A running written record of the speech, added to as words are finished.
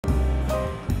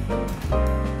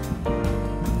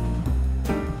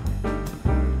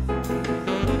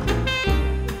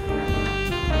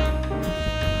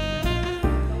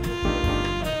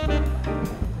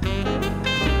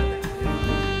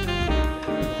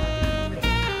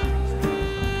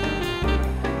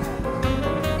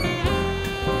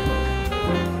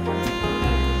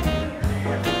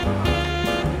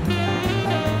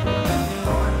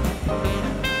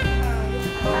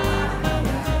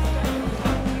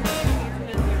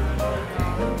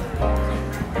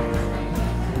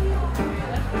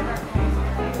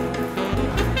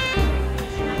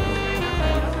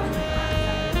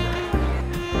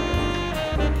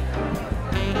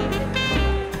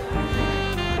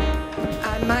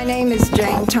My name is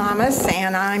Jane Thomas,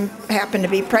 and I happen to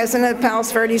be president of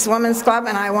Palos Verdes Women's Club,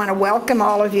 and I want to welcome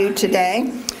all of you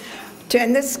today.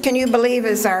 And this, can you believe,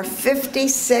 is our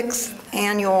 56th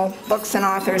annual Books and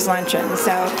Authors Luncheon.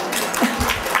 So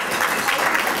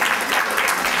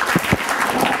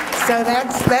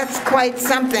that's quite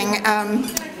something.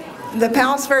 The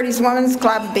Palos Verdes Women's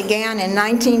Club began in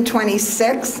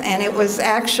 1926, and it was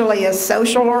actually a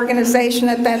social organization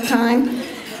at that time.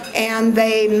 And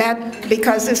they met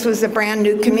because this was a brand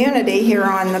new community here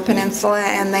on the peninsula,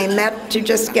 and they met to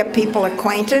just get people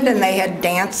acquainted, and they had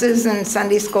dances and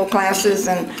Sunday school classes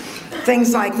and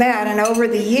things like that. And over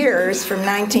the years, from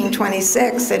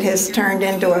 1926, it has turned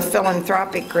into a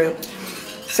philanthropic group.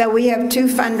 So we have two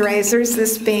fundraisers,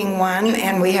 this being one,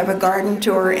 and we have a garden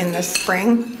tour in the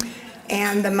spring.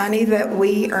 And the money that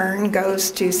we earn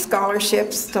goes to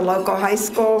scholarships to local high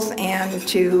schools and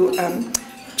to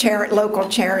local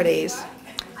charities.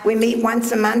 We meet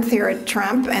once a month here at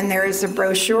Trump, and there is a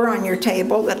brochure on your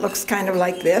table that looks kind of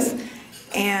like this.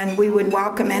 And we would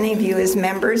welcome any of you as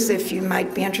members if you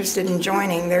might be interested in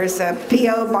joining. There's a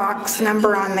P.O. box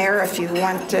number on there if you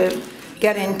want to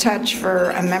get in touch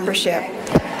for a membership.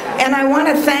 And I want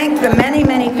to thank the many,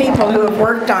 many people who have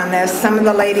worked on this. Some of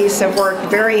the ladies have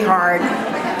worked very hard.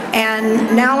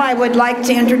 And now I would like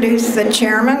to introduce the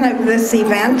chairman of this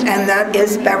event, and that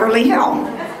is Beverly Hill.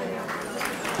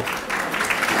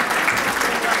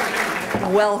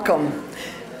 Welcome.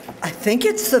 I think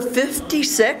it's the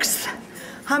 56th.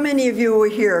 How many of you were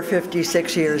here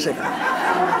 56 years ago?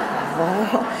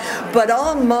 Oh, but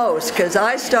almost, because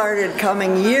I started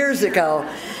coming years ago,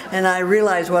 and I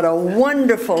realized what a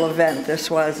wonderful event this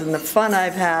was and the fun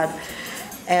I've had.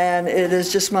 And it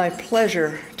is just my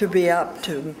pleasure to be up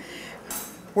to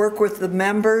work with the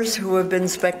members who have been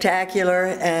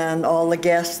spectacular and all the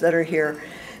guests that are here.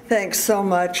 Thanks so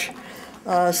much.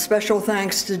 Special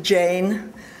thanks to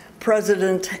Jane,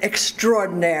 President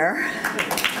Extraordinaire.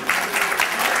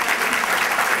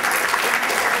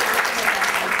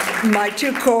 My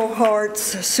two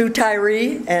cohorts, Sue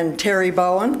Tyree and Terry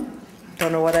Bowen.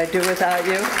 Don't know what I'd do without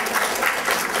you.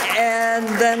 And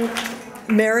then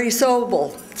Mary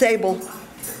Sable.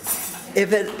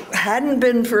 If it hadn't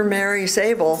been for Mary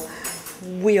Sable,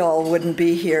 we all wouldn't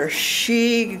be here.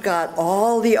 She got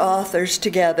all the authors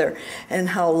together, and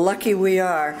how lucky we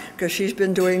are, because she's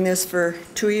been doing this for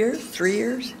 2 years, 3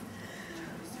 years.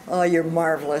 Oh, you're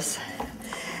marvelous.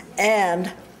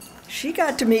 And she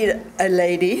got to meet a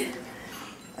lady,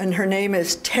 and her name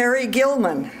is Terry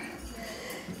Gilman.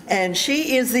 And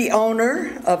she is the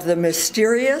owner of the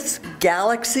mysterious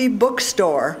Galaxy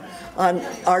Bookstore on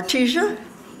Artesia,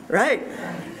 right?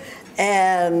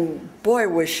 And boy,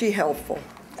 was she helpful.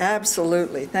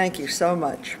 Absolutely. Thank you so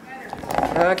much.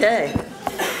 Okay.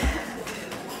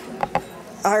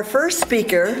 Our first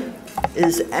speaker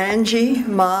is Angie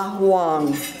Ma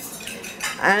Wong.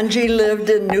 Angie lived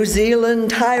in New Zealand,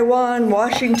 Taiwan,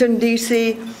 Washington,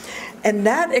 D.C., and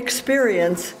that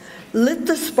experience lit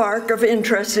the spark of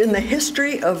interest in the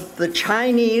history of the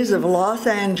Chinese of Los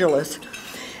Angeles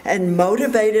and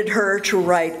motivated her to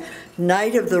write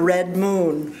Night of the Red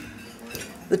Moon.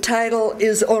 The title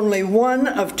is only one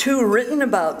of two written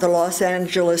about the Los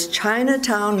Angeles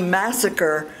Chinatown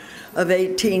Massacre of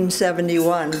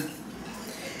 1871.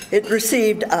 It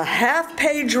received a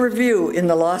half-page review in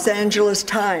the Los Angeles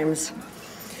Times.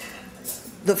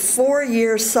 The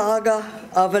 4-year saga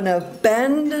of an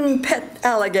abandoned pet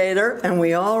alligator, and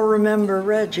we all remember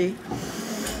Reggie,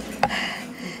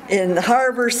 in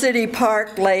Harbor City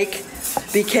Park Lake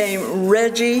became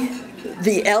Reggie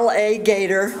the L.A.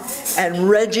 Gator and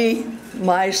Reggie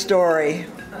My Story,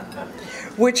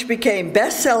 which became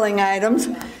best-selling items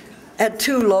at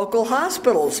 2 local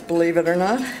hospitals, believe it or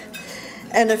not.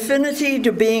 An affinity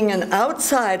to being an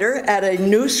outsider at a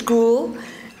new school,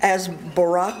 as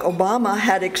Barack Obama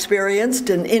had experienced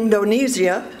in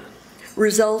Indonesia,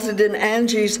 resulted in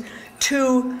Angie's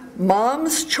 2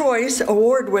 Mom's Choice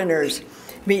Award winners.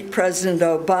 Meet President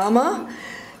Obama,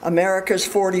 America's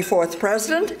 44th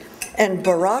president, and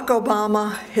Barack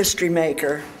Obama, history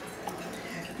maker.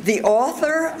 The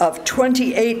author of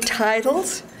 28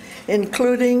 titles,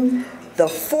 including the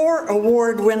 4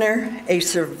 award winner, A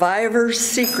Survivor's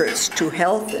Secrets to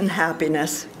Health and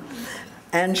Happiness,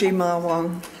 Angie Ma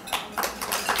Wong.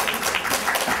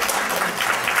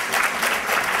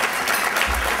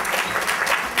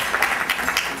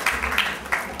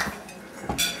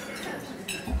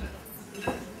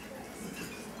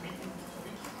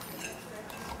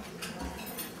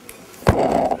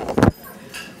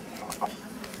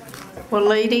 Well,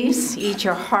 ladies, eat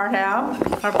your heart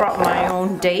out. I brought my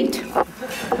own date.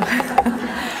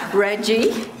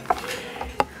 Reggie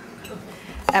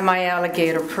and my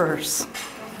alligator purse.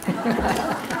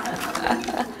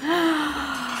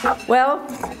 Well,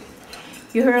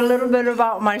 you heard a little bit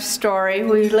about my story.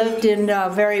 We lived in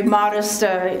very modest,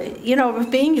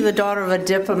 being the daughter of a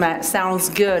diplomat sounds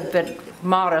good, but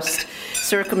modest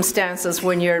circumstances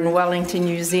when you're in Wellington,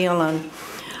 New Zealand.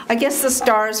 I guess the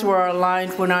stars were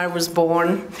aligned when I was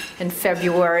born in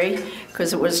February,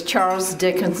 because it was Charles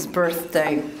Dickens'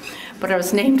 birthday. But I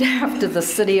was named after the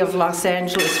city of Los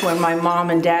Angeles when my mom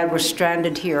and dad were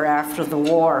stranded here after the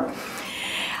war.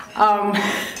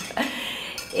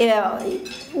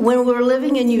 When we were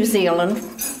living in New Zealand,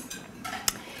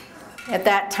 at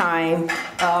that time,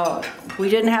 we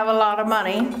didn't have a lot of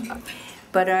money,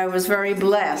 but I was very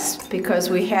blessed because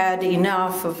we had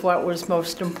enough of what was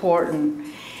most important,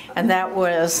 and that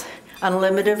was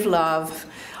unlimited love,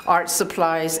 art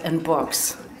supplies, and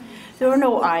books. There were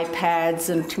no iPads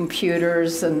and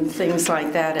computers and things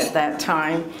like that at that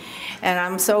time, and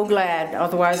I'm so glad,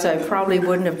 otherwise I probably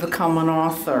wouldn't have become an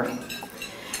author.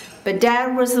 But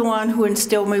Dad was the one who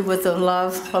instilled me with the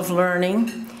love of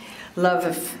learning, love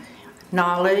of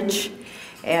knowledge,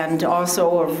 and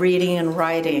also of reading and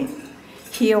writing.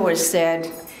 He always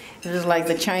said, it was like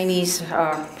the Chinese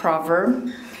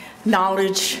proverb,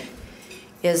 knowledge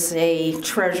is a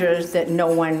treasure that no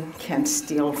one can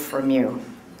steal from you.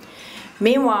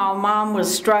 Meanwhile, Mom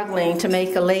was struggling to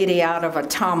make a lady out of a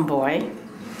tomboy.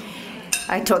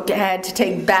 I had to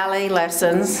take ballet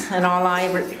lessons, and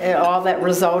all that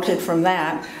resulted from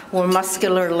that were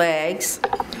muscular legs.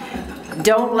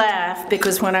 Don't laugh,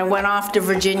 because when I went off to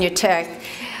Virginia Tech,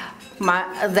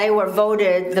 they were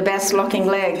voted the best looking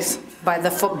legs by the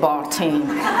football team.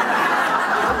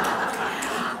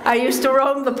 I used to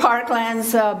roam the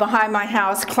parklands behind my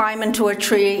house, climb into a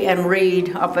tree and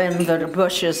read up in the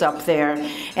bushes up there.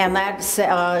 And that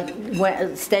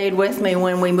stayed with me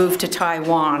when we moved to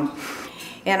Taiwan.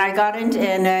 And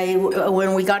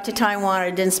when we got to Taiwan, I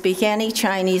didn't speak any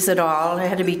Chinese at all. I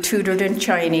had to be tutored in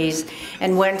Chinese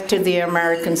and went to the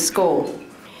American school.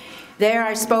 There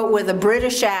I spoke with a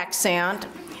British accent.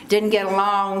 Didn't get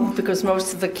along because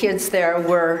most of the kids there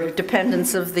were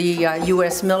dependents of the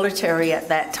US military at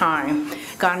that time.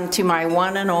 Got into my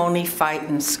one and only fight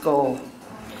in school.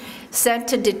 Sent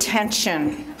to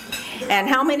detention. And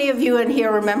how many of you in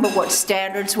here remember what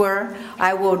standards were?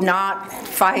 I will not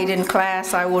fight in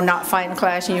class, I will not fight in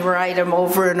class, and you write them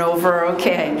over and over,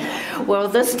 okay. Well,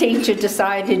 this teacher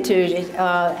decided to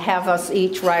have us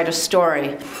each write a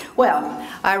story. Well,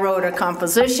 I wrote a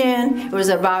composition. It was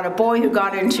about a boy who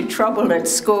got into trouble at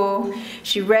school.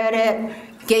 She read it,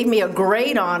 gave me a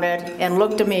grade on it, and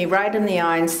looked at me right in the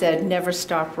eye and said, "Never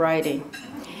stop writing."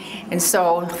 And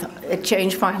so it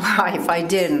changed my life. I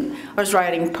didn't. I was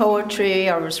writing poetry,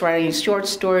 I was writing short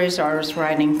stories, I was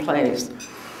writing plays.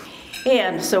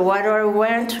 And so where I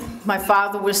went, my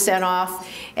father was sent off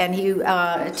and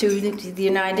to the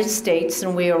United States,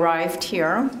 and we arrived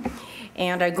here.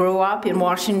 And I grew up in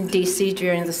Washington, D.C.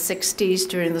 during the 60s,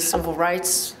 during the Civil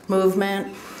Rights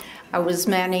Movement. I was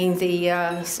manning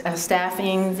the,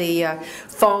 staffing the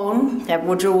phone at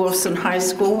Woodrow Wilson High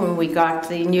School when we got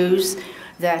the news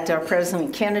that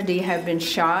President Kennedy had been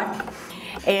shot,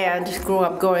 and grew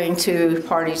up going to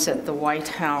parties at the White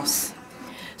House.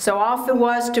 So off it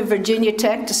was to Virginia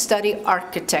Tech to study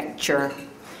architecture.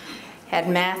 Had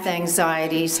math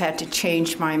anxieties, had to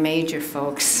change my major,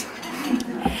 folks.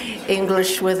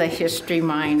 English with a history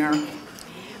minor.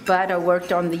 But I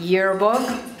worked on the yearbook.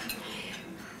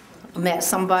 Met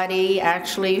somebody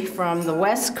actually from the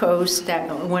West Coast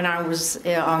when I was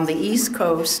on the East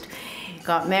Coast.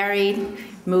 Got married,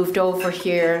 moved over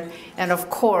here, and of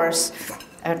course,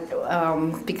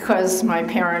 because my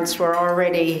parents were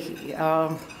already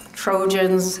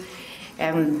Trojans,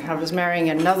 and I was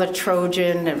marrying another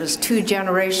Trojan. It was 2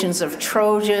 generations of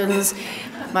Trojans.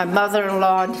 My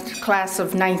mother-in-law, class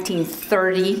of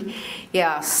 1930.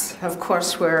 Yes, of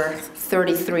course, we're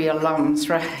 33 alums,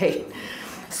 right?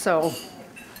 So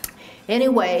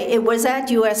anyway, it was at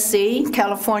USC,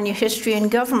 California History and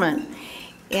Government.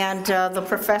 And the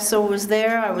professor was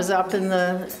there. I was up in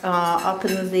the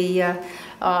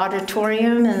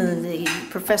auditorium, and the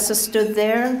professor stood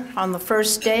there on the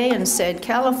first day and said,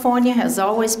 "California has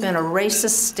always been a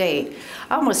racist state."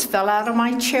 I almost fell out of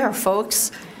my chair,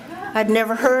 folks. I'd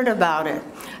never heard about it.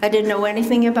 I didn't know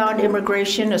anything about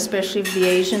immigration, especially the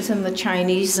Asians and the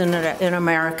Chinese in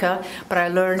America, but I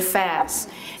learned fast.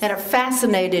 And it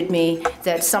fascinated me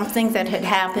that something that had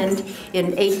happened in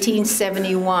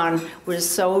 1871 was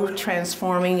so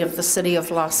transforming of the city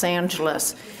of Los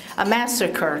Angeles. A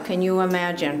massacre, can you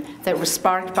imagine, that was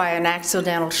sparked by an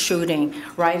accidental shooting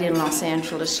right in Los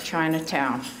Angeles,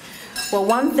 Chinatown. Well,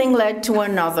 one thing led to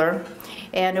another,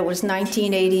 and it was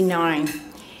 1989,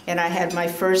 and I had my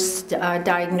first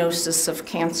diagnosis of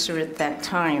cancer at that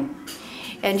time.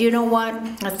 And you know what?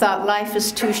 I thought life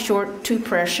is too short, too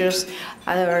precious.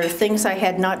 There are things I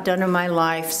had not done in my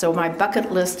life, so my bucket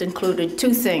list included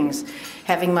two things: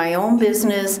 having my own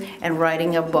business and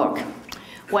writing a book.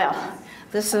 Well,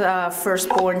 this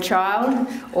firstborn child,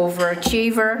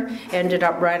 overachiever, ended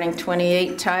up writing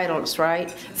 28 titles,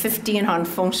 right? 15 on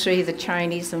feng shui, the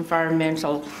Chinese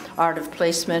environmental art of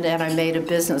placement, and I made a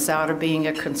business out of being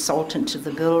a consultant to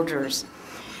the builders.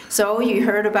 So you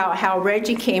heard about how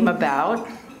Reggie came about,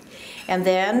 and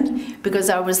then, because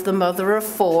I was the mother of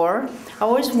 4, I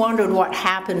always wondered what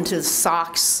happened to the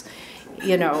socks,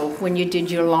 you know, when you did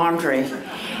your laundry.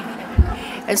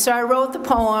 And so I wrote the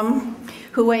poem,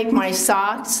 Who Ate My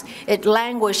Socks? It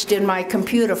languished in my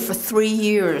computer for 3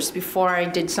 years before I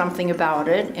did something about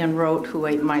it and wrote Who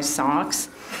Ate My Socks.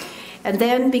 And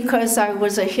then, because I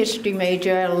was a history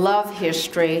major, I love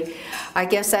history, I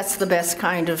guess that's the best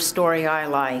kind of story I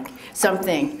like.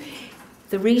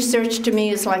 The research to me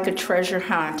is like a treasure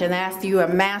hunt, and after you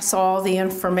amass all the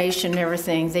information and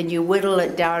everything, then you whittle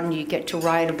it down and you get to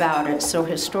write about it. So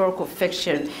historical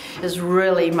fiction is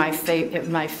really my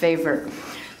favorite.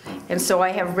 And so I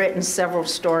have written several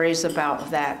stories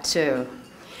about that too.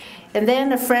 And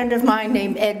then a friend of mine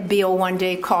named Ed Beal one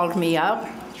day called me up.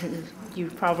 You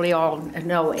probably all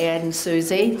know Ed and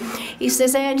Susie. He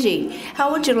says, Angie, how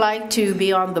would you like to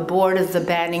be on the board of the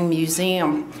Banning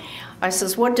Museum? I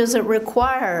says, what does it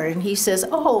require? And he says,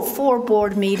 4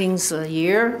 board meetings a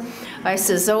year. I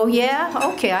says, oh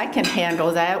yeah, okay, I can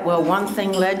handle that. Well, one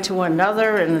thing led to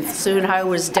another, and soon I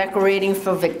was decorating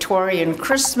for Victorian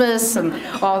Christmas and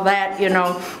all that, you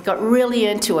know, got really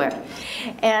into it.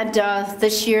 And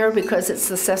this year, because it's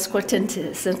the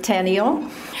sesquicentennial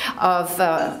of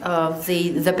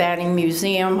the Banning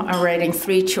Museum, I'm writing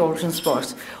 3 children's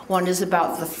books. One is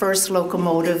about the first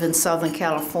locomotive in Southern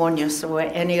California, so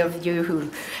any of you who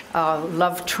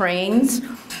love trains,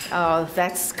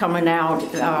 that's coming out,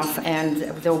 and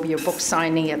there will be a book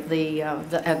signing at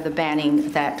the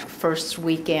Banning that first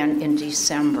weekend in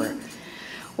December.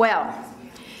 Well,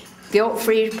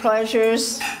 guilt-free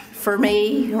pleasures for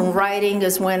me, writing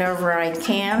is whenever I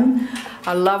can.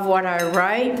 I love what I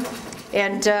write.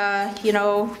 And, you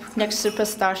know, next to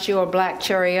pistachio or black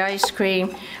cherry ice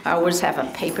cream, I always have a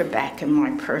paperback in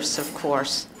my purse, of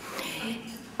course.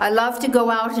 I love to go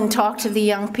out and talk to the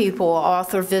young people,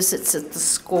 author visits at the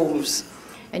schools.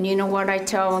 And you know what I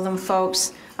tell them,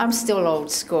 folks? I'm still old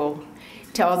school.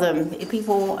 Tell them,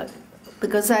 people,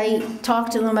 because I talk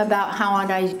to them about how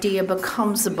an idea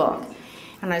becomes a book.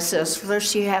 And I says,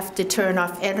 first you have to turn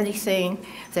off anything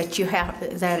that you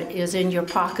have that is in your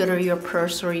pocket or your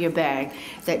purse or your bag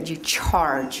that you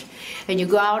charge. And you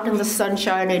go out in the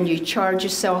sunshine and you charge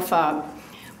yourself up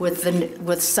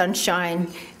with sunshine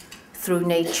through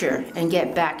nature and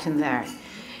get back in there.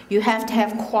 You have to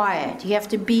have quiet. You have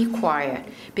to be quiet,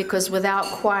 because without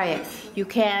quiet you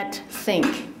can't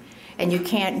think and you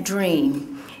can't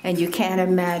dream and you can't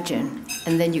imagine,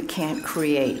 and then you can't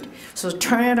create. So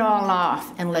turn it all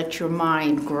off and let your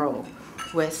mind grow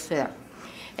with it.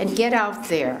 And get out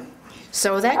there.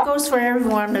 So that goes for every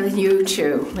one of you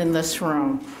too in this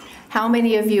room. How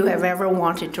many of you have ever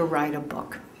wanted to write a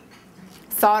book?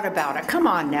 Thought about it? Come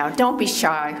on now, don't be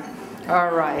shy.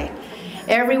 All right.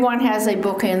 Everyone has a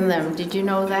book in them. Did you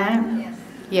know that?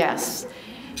 Yes.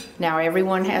 Now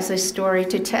everyone has a story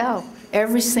to tell.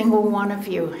 Every single one of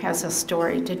you has a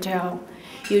story to tell.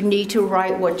 You need to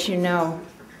write what you know.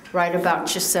 Write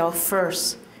about yourself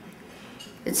first.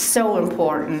 It's so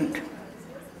important.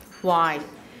 Why?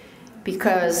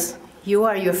 Because you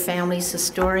are your family's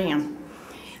historian.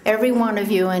 Every one of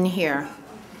you in here.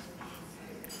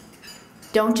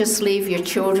 Don't just leave your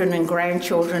children and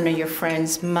grandchildren or your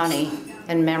friends money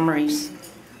and memories.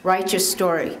 Write your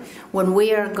story. When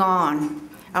we are gone,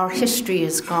 our history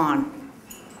is gone.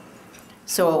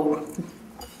 So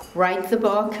write the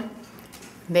book,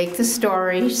 make the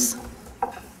stories,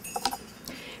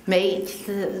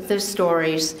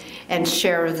 and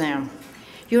share them.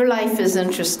 Your life is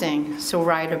interesting, so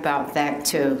write about that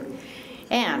too.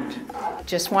 And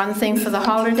just one thing for the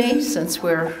holidays, since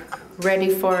we're ready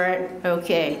for it.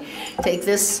 Okay, take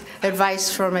this advice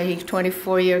from a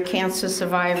 24-year cancer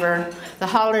survivor. The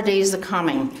holidays are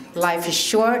coming. Life is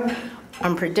short,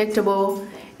 unpredictable,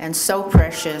 and so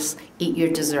precious. Eat your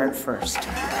dessert first.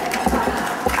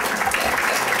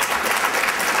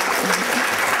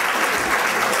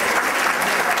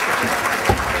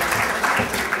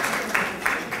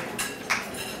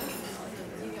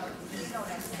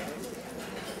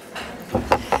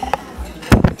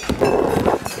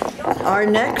 Our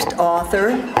next author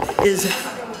is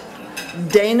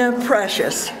Dana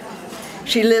Precious.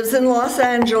 She lives in Los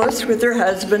Angeles with her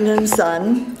husband and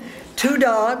son, 2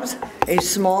 dogs, a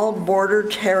small border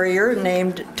terrier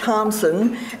named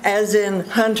Thompson, as in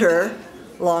Hunter,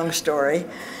 long story,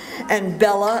 and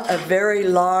Bella, a very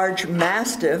large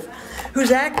mastiff,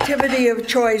 whose activity of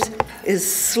choice is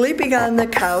sleeping on the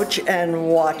couch and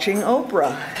watching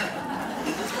Oprah.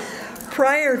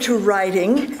 Prior to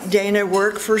writing, Dana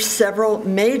worked for several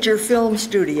major film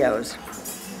studios.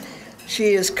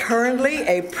 She is currently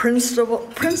a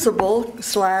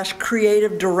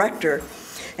principal/creative director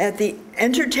at the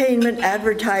entertainment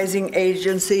advertising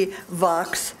agency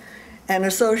Vox and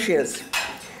Associates.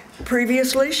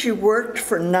 Previously, she worked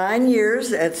for 9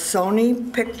 years at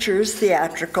Sony Pictures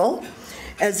Theatrical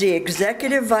as the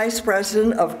Executive Vice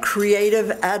President of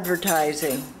Creative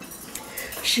Advertising.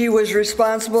 She was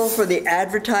responsible for the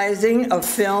advertising of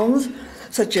films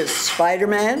such as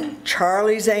Spider-Man,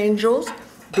 Charlie's Angels,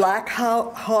 Black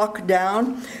Hawk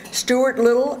Down, Stuart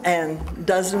Little, and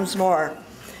dozens more.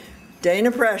 Dana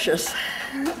Precious.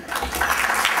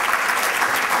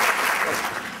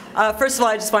 First of all,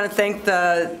 I just want to thank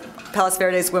the Palos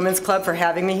Verdes Women's Club for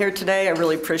having me here today. I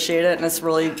really appreciate it, and it's a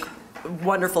really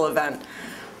wonderful event.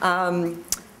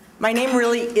 My name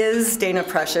really is Dana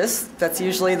Precious. That's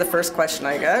usually the first question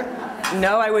I get.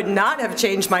 No, I would not have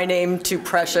changed my name to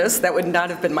Precious. That would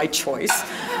not have been my choice.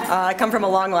 I come from a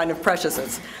long line of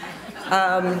Preciouses.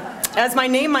 As my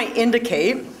name might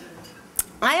indicate,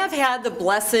 I have had the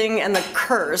blessing and the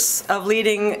curse of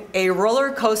leading a roller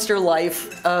coaster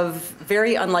life of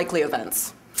very unlikely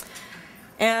events.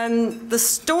 And the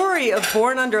story of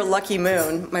Born Under a Lucky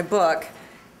Moon, my book,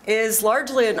 is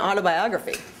largely an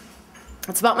autobiography.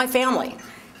 It's about my family.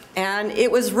 And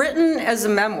it was written as a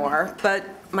memoir, but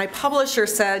my publisher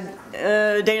said,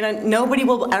 Dana, nobody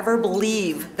will ever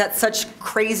believe that such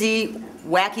crazy,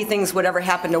 wacky things would ever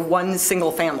happen to one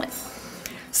single family.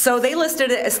 So they listed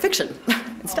it as fiction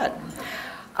instead.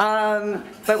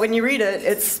 But when you read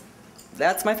it,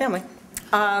 that's my family.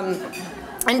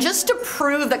 And just to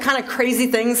prove that kind of crazy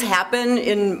things happen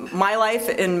in my life,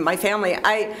 in my family,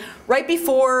 right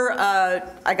before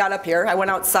I got up here, I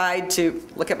went outside to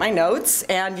look at my notes,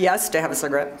 and yes, to have a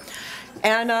cigarette.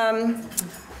 And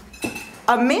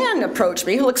a man approached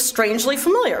me who looked strangely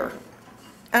familiar.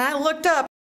 And I looked up,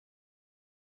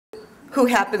 who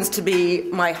happens to be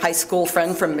my high school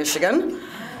friend from Michigan.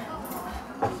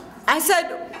 I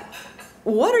said,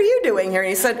 what are you doing here? And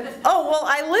he said, oh, well,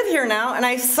 I live here now, and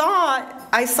I saw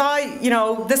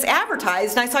this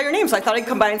advertised, and I saw your name, so I thought I'd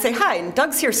come by and say hi. And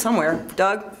Doug's here somewhere.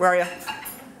 Doug, where are you?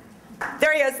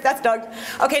 There he is. That's Doug.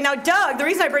 Okay, now Doug, the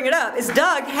reason I bring it up is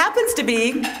Doug happens to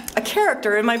be a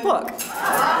character in my book.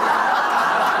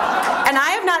 And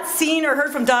I have not seen or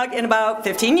heard from Doug in about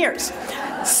 15 years.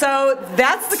 So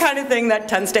that's the kind of thing that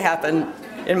tends to happen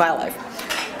in my life.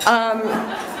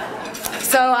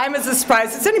 So I'm as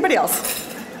surprised as anybody else.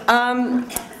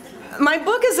 My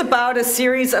book is about a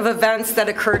series of events that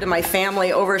occurred in my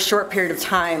family over a short period of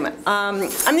time.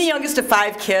 I'm the youngest of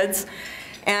 5 kids,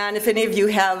 and if any of you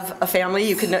have a family,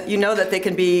 you know that they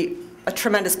can be a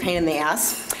tremendous pain in the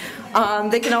ass.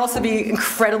 They can also be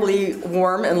incredibly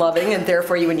warm and loving, and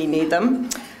therefore you need them.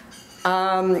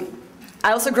 I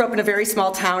also grew up in a very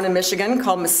small town in Michigan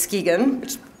called Muskegon,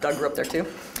 which Doug grew up there too,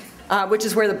 which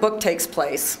is where the book takes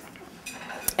place.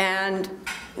 And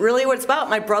really what it's about,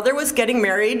 my brother was getting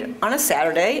married on a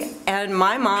Saturday, and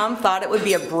my mom thought it would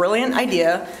be a brilliant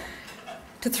idea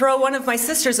to throw one of my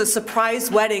sisters a surprise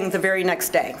wedding the very next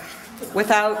day,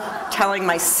 without telling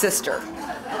my sister.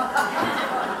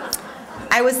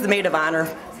 I was the maid of honor.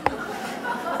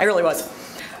 I really was.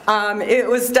 It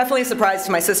was definitely a surprise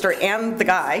to my sister and the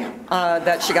guy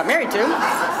that she got married to.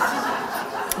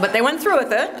 But they went through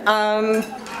with it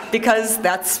because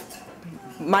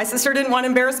my sister didn't want to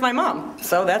embarrass my mom.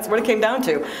 So that's what it came down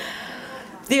to.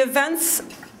 The events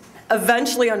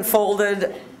eventually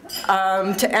unfolded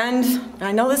to end, and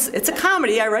I know it's a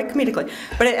comedy, I write comedically,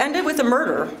 but it ended with a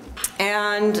murder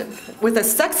and with a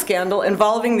sex scandal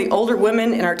involving the older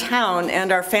women in our town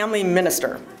and our family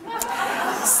minister.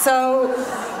 So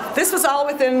this was all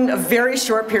within a very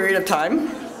short period of time.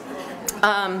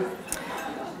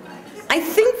 I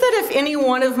think that if any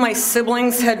one of my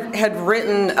siblings had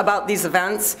written about these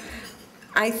events,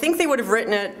 I think they would have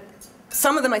written it,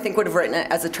 some of them I think would have written it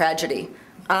as a tragedy.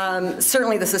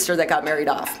 Certainly the sister that got married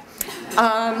off.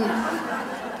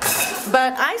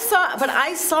 But I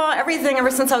saw everything ever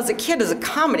since I was a kid as a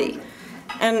comedy.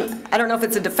 And I don't know if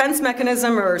it's a defense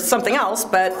mechanism or something else,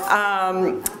 but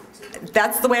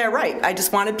that's the way I write. I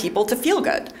just wanted people to feel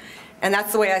good. And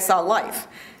that's the way I saw life.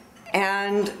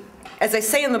 And As I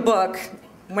say in the book,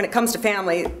 when it comes to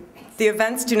family, the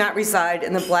events do not reside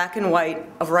in the black and white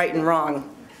of right and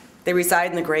wrong. They reside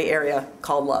in the gray area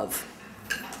called love.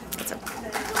 That's it.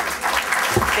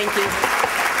 Thank you.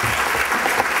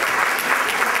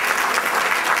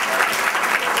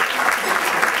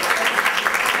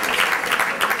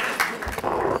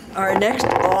 Our next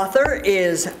author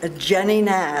is Jenny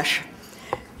Nash.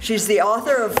 She's the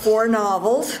author of 4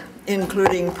 novels,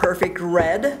 including Perfect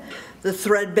Red, The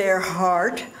Threadbare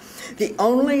Heart, The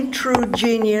Only True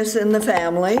Genius in the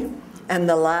Family, and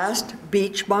The Last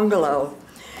Beach Bungalow.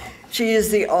 She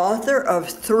is the author of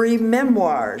 3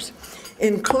 memoirs,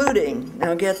 including,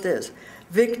 now get this,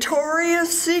 Victoria's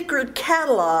Secret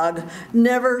Catalog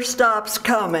Never Stops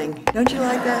Coming. Don't you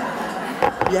like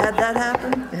that? You had that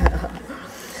happen? Yeah.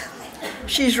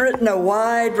 She's written a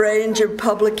wide range of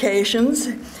publications,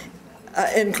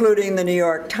 including the New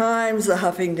York Times, the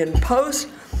Huffington Post,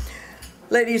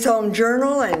 Ladies' Home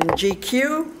Journal, and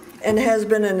GQ, and has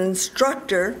been an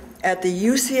instructor at the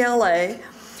UCLA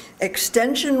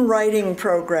Extension Writing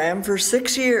Program for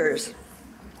 6 years.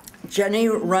 Jenny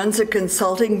runs a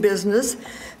consulting business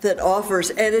that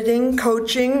offers editing,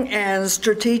 coaching, and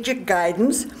strategic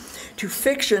guidance to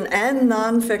fiction and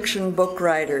nonfiction book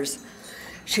writers.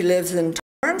 She lives in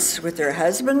Torrance with her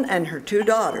husband and her 2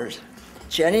 daughters.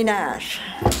 Jenny Nash.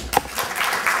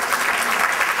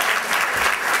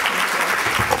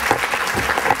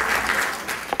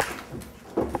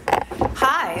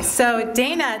 Hi, so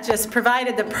Dana just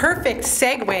provided the perfect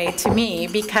segue to me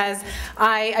because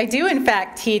I do in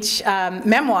fact teach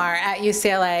memoir at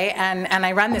UCLA, and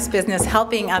I run this business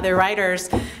helping other writers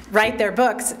write their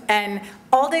books, and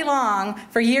all day long,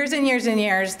 for years and years and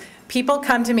years, people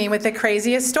come to me with the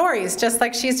craziest stories, just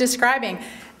like she's describing.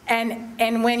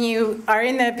 And when you are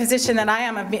in the position that I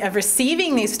am of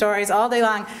receiving these stories all day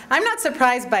long, I'm not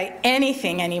surprised by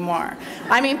anything anymore.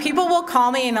 I mean, people will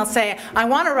call me and they'll say, I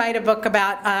want to write a book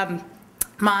about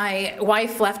my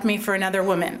wife left me for another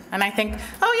woman. And I think,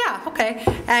 oh yeah, okay.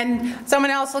 And someone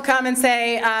else will come and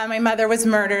say, my mother was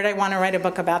murdered, I want to write a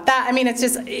book about that. I mean, it's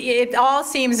just, it all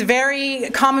seems very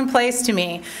commonplace to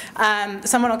me.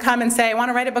 Someone will come and say, I want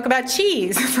to write a book about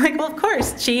cheese. It's like, well, of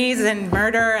course, cheese and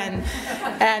murder and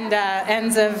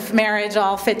ends of marriage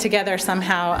all fit together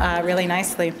somehow really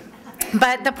nicely.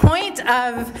 But the point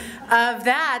of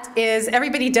that is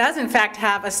everybody does in fact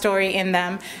have a story in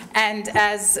them, and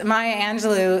as Maya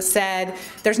Angelou said,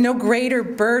 there's no greater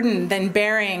burden than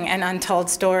bearing an untold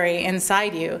story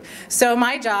inside you. So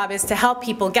my job is to help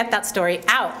people get that story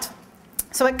out.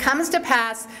 So it comes to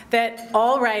pass that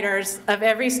all writers of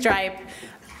every stripe,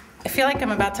 I feel like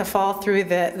I'm about to fall through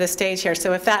the stage here,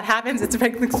 so if that happens, it's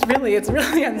really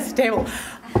unstable.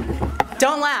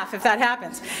 Don't laugh if that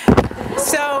happens.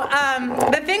 So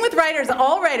the thing with writers,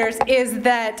 all writers, is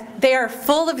that they are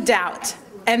full of doubt,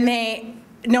 and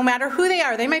no matter who they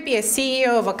are, they might be a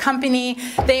CEO of a company,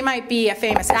 they might be a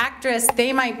famous actress,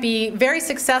 they might be very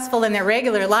successful in their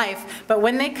regular life, but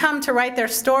when they come to write their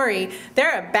story,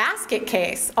 they're a basket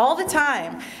case all the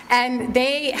time. And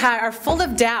they are full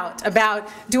of doubt about,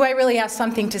 do I really have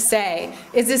something to say?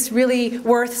 Is this really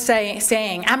worth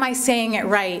saying? Am I saying it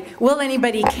right? Will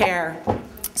anybody care?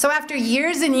 So after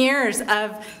years and years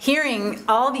of hearing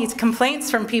all these complaints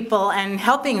from people and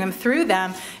helping them through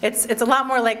them, it's a lot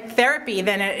more like therapy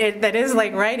than that is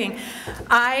like writing.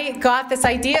 I got this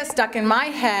idea stuck in my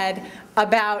head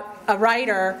about a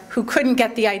writer who couldn't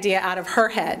get the idea out of her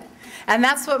head. And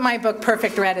that's what my book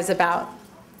Perfect Red is about.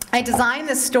 I designed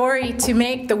this story to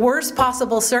make the worst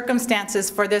possible circumstances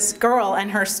for this girl and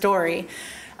her story.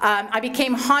 I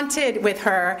became haunted with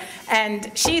her,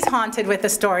 and she's haunted with the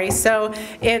story, so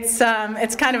it's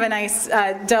kind of a nice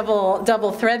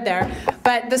double thread there.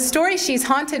 But the story she's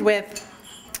haunted with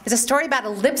is a story about a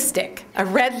lipstick, a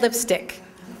red lipstick,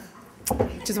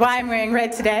 which is why I'm wearing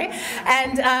red today.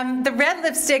 And the red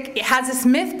lipstick has this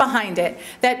myth behind it,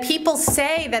 that people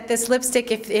say that this lipstick,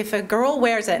 if a girl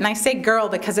wears it, and I say girl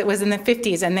because it was in the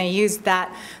 50s and they used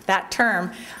that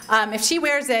term, if she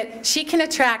wears it, she can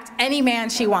attract any man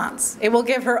she wants. It will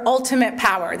give her ultimate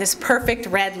power, this perfect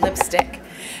red lipstick.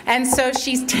 And so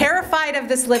she's terrified of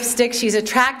this lipstick, she's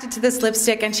attracted to this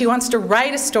lipstick, and she wants to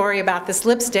write a story about this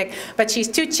lipstick, but she's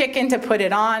too chicken to put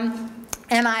it on.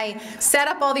 And I set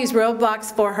up all these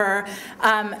roadblocks for her,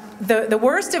 the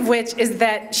worst of which is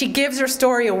that she gives her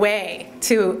story away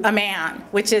to a man,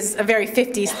 which is a very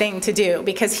 50s thing to do,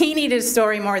 because he needed a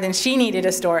story more than she needed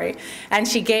a story. And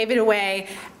she gave it away,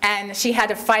 and she had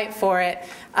to fight for it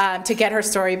to get her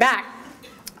story back.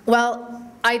 Well,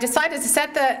 I decided to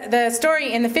set the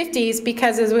story in the 50s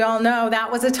because, as we all know,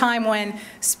 that was a time when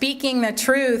speaking the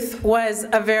truth was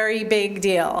a very big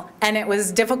deal. And it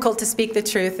was difficult to speak the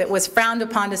truth. It was frowned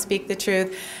upon to speak the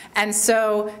truth. And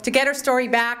so to get her story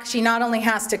back, she not only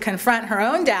has to confront her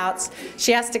own doubts,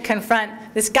 she has to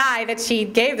confront this guy that she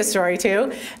gave the story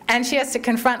to, and she has to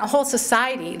confront a whole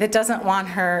society that doesn't want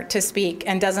her to speak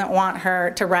and doesn't want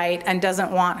her to write and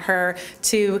doesn't want her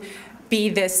to be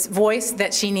this voice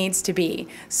that she needs to be.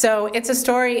 So it's a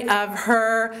story of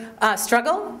her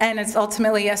struggle, and it's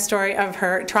ultimately a story of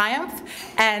her triumph,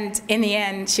 and in the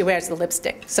end, she wears the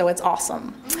lipstick, so it's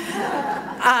awesome.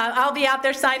 I'll be out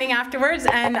there signing afterwards,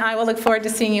 and I will look forward to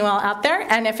seeing you all out there,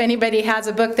 and if anybody has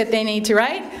a book that they need to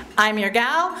write, I'm your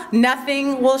gal.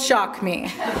 Nothing will shock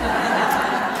me.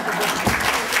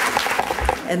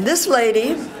 And this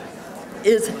lady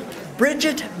is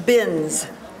Bridget Binns.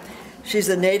 She's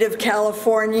a native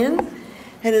Californian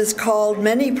and is called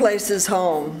many places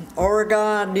home: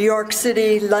 Oregon, New York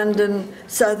City, London,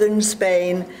 southern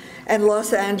Spain, and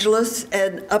Los Angeles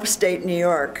and upstate New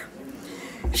York.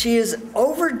 She is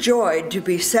overjoyed to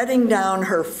be setting down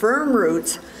her firm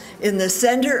roots in the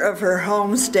center of her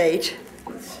home state,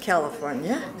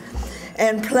 California,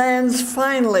 and plans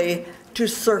finally to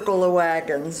circle the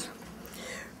wagons.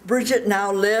 Bridget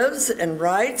now lives and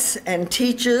writes and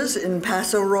teaches in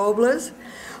Paso Robles,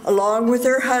 along with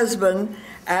her husband,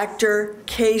 actor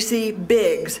Casey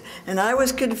Biggs. And I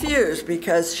was confused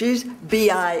because she's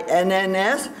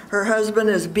B-I-N-N-S, her husband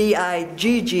is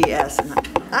B-I-G-G-S.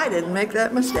 I didn't make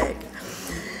that mistake.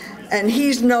 And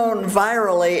he's known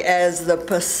virally as the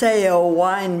Paseo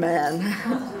Wine Man.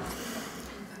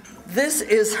 This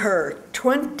is her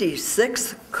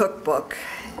 26th cookbook.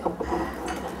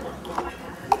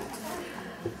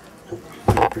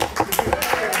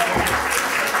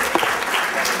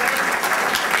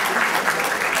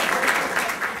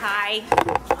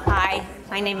 Hi,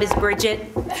 my name is Bridget,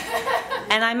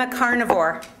 and I'm a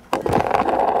carnivore.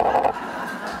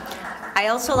 I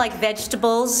also like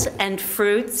vegetables and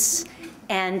fruits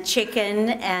and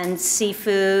chicken and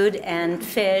seafood and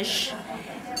fish,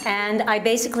 and I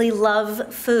basically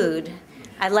love food.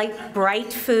 I like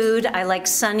bright food, I like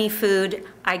sunny food.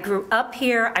 I grew up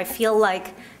here. I feel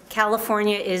like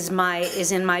California is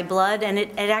in my blood, and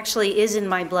it actually is in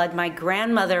my blood. My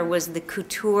grandmother was the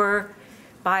couture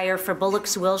buyer for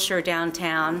Bullock's Wilshire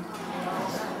downtown.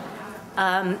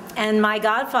 And my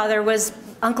godfather was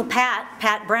Uncle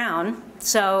Pat Brown.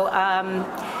 So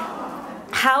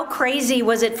how crazy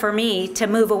was it for me to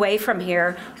move away from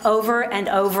here over and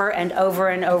over and over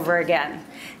and over again?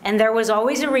 And there was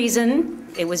always a reason.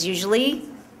 It was usually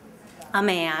a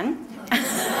man.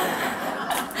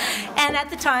 And at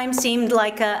the time seemed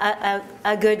like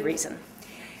a good reason.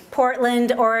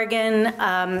 Portland, Oregon,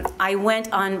 I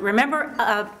went on,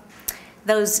 remember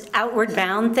those Outward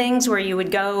Bound things where you would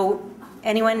go,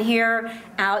 anyone here,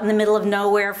 out in the middle of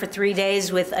nowhere for 3 days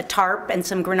with a tarp and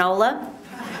some granola?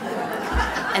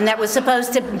 And that was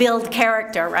supposed to build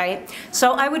character, right?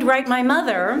 So I would write my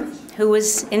mother, who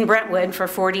was in Brentwood for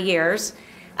 40 years,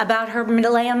 about her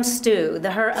lamb stew,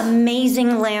 her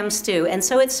amazing lamb stew. And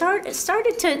so it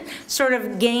started to sort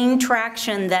of gain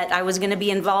traction that I was going to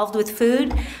be involved with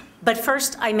food. But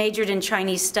first, I majored in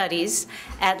Chinese studies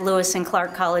at Lewis and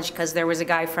Clark College because there was a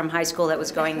guy from high school that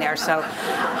was going there. So,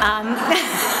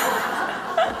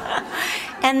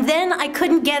 and then I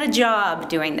couldn't get a job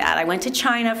doing that. I went to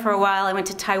China for a while. I went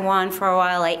to Taiwan for a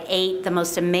while. I ate the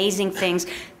most amazing things.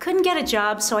 Couldn't get a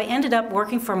job, so I ended up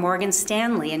working for Morgan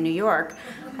Stanley in New York.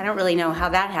 I don't really know how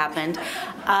that happened.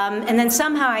 And then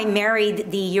somehow I married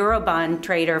the Eurobond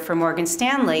trader for Morgan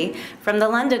Stanley from the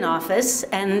London office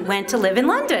and went to live in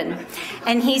London.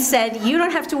 And he said, "You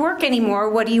don't have to work anymore.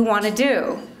 What do you want to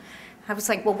do?" I was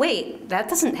like, well, wait, that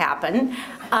doesn't happen.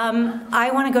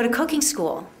 I want to go to cooking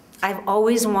school. I've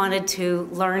always wanted to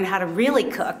learn how to really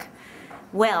cook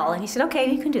well. And he said,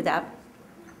 okay, you can do that.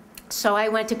 So I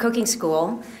went to cooking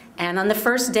school. And on the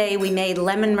first day, we made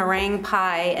lemon meringue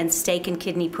pie and steak and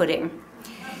kidney pudding.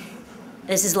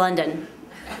 This is London,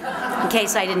 in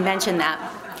case I didn't mention that.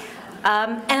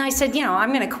 And I said, you know,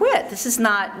 I'm going to quit. This is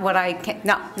not what I can.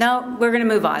 No, we're going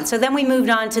to move on. So then we moved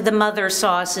on to the mother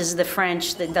sauces, the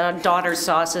French, the daughter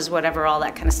sauces, whatever, all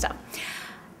that kind of stuff.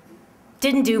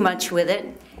 Didn't do much with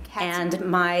it. And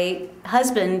my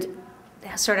husband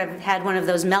sort of had one of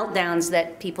those meltdowns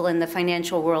that people in the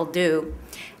financial world do.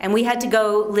 And we had to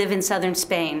go live in southern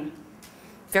Spain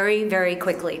very, very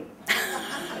quickly.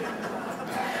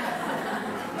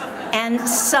 And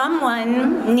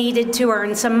someone needed to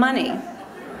earn some money.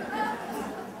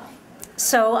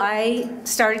 So I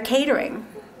started catering.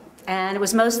 And it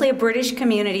was mostly a British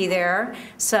community there.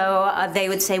 So they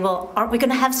would say, well, aren't we going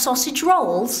to have sausage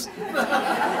rolls?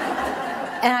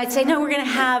 And I'd say, no, we're going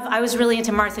to have, I was really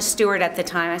into Martha Stewart at the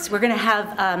time. I said, we're going to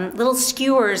have little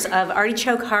skewers of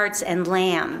artichoke hearts and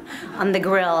lamb on the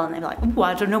grill. And they'd be like, oh,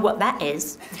 I don't know what that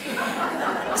is.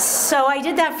 So I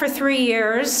did that for 3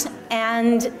 years,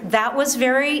 and that was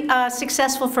very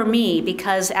successful for me,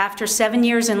 because after 7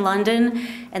 years in London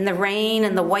and the rain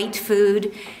and the white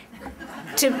food,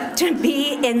 to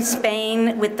be in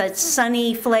Spain with the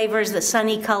sunny flavors, the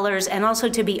sunny colors, and also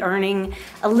to be earning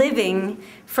a living,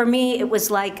 for me, it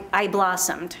was like I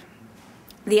blossomed.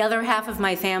 The other half of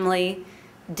my family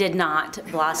did not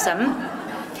blossom,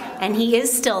 and he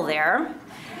is still there.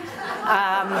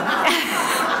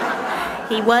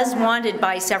 He was wanted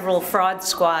by several fraud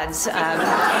squads for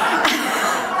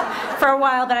a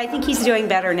while, but I think he's doing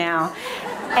better now.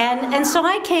 And so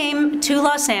I came to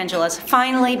Los Angeles,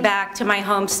 finally back to my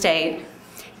home state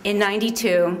in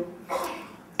 '92,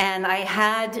 and I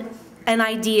had an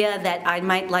idea that I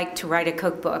might like to write a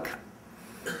cookbook.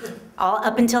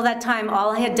 Up until that time,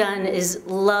 all I had done is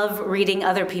love reading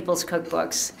other people's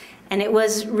cookbooks, and it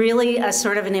was really a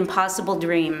sort of an impossible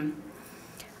dream.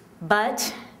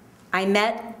 But I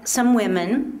met some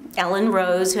women, Ellen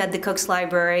Rose, who had the Cook's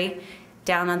Library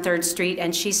down on 3rd Street,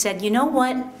 and she said, you know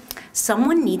what?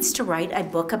 Someone needs to write a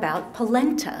book about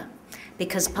polenta,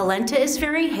 because polenta is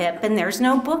very hip and there's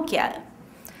no book yet.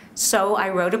 So I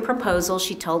wrote a proposal.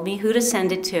 She told me who to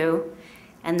send it to,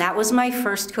 and that was my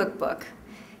first cookbook.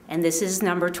 And this is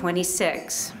number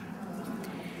 26.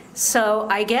 So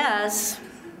I guess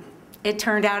it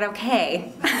turned out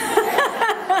okay.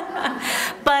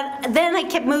 But then I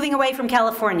kept moving away from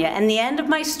California, and the end of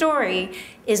my story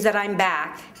is that I'm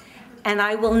back. And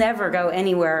I will never go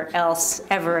anywhere else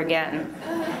ever again.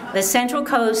 The Central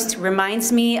Coast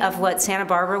reminds me of what Santa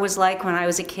Barbara was like when I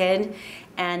was a kid,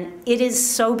 and it is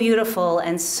so beautiful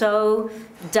and so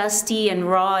dusty and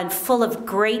raw and full of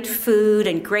great food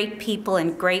and great people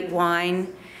and great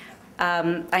wine.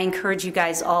 I encourage you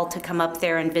guys all to come up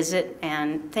there and visit,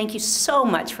 and thank you so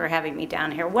much for having me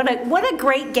down here. What a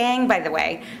great gang, by the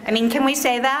way. I mean, can we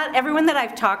say that? Everyone that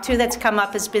I've talked to that's come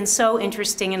up has been so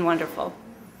interesting and wonderful.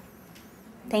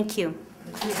 Thank you.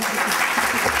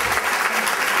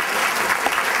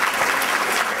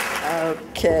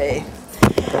 Okay.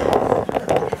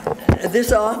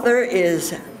 This author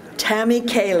is Tammy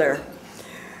Kaler.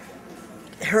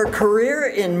 Her career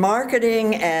in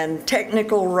marketing and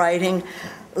technical writing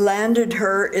landed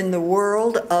her in the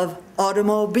world of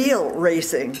automobile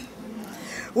racing,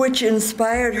 which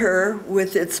inspired her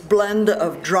with its blend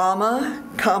of drama,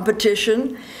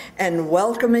 competition, and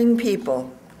welcoming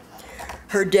people.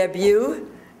 Her debut,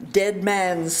 Dead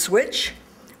Man's Switch,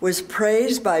 was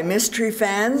praised by mystery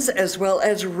fans as well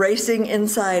as racing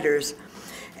insiders.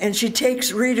 And she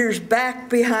takes readers back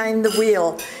behind the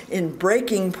wheel in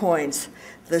Breaking Points,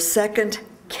 the second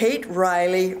Kate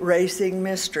Riley racing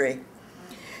mystery.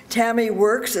 Tammy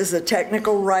works as a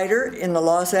technical writer in the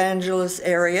Los Angeles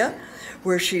area,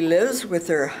 where she lives with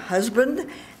her husband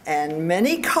and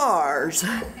many cars.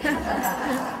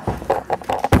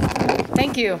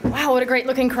 Thank you. Wow, what a great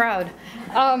looking crowd.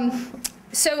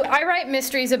 So I write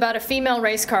mysteries about a female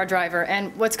race car driver,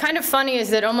 and what's kind of funny is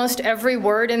that almost every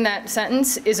word in that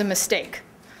sentence is a mistake.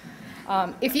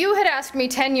 If you had asked me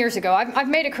 10 years ago, I've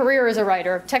made a career as a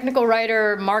writer, technical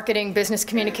writer, marketing, business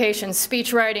communications,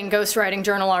 speech writing, ghostwriting,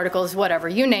 journal articles, whatever,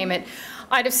 you name it.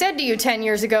 I'd have said to you 10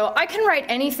 years ago, I can write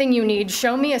anything you need,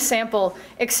 show me a sample,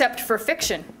 except for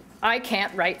fiction. I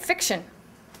can't write fiction.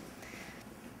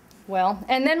 Well,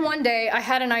 and then one day I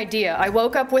had an idea. I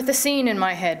woke up with a scene in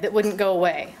my head that wouldn't go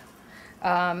away.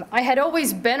 I had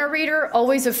always been a reader,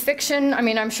 always of fiction. I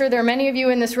mean, I'm sure there are many of you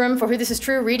in this room for who this is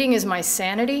true. Reading is my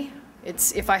sanity.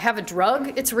 If I have a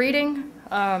drug, it's reading.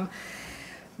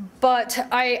 But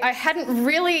I hadn't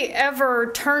really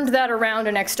ever turned that around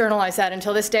and externalized that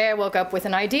until this day I woke up with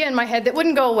an idea in my head that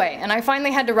wouldn't go away. And I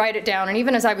finally had to write it down. And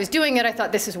even as I was doing it, I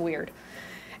thought, this is weird.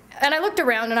 And I looked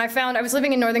around and I was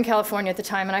living in Northern California at the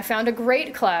time, and I found a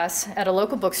great class at a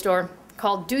local bookstore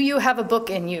called Do You Have a Book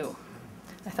in You?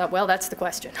 I thought, well, that's the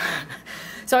question.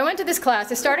 So I went to this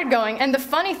class, I started going, and the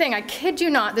funny thing, I kid you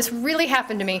not, this really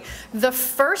happened to me. The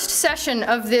first session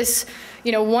of this,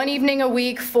 1 evening a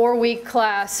week, 4-week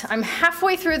class, I'm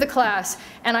halfway through the class,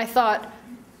 and I thought,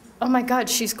 oh my God,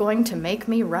 she's going to make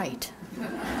me write.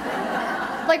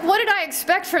 Like, what did I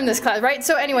expect from this class, right?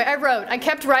 So anyway, I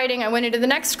kept writing. I went into the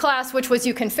next class, which was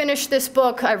you can finish this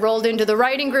book. I rolled into the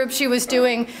writing group she was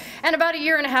doing, and about 1.5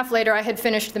 years later, I had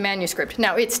finished the manuscript.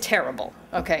 Now, it's terrible,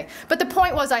 okay? But the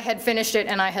point was I had finished it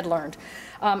and I had learned.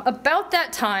 About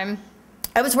that time,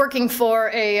 I was working for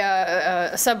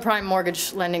a subprime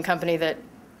mortgage lending company that,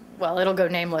 well, it'll go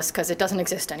nameless because it doesn't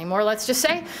exist anymore, let's just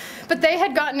say. But they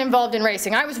had gotten involved in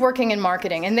racing. I was working in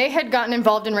marketing, and they had gotten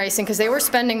involved in racing because they were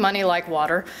spending money like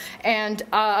water, and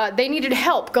they needed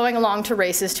help going along to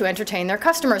races to entertain their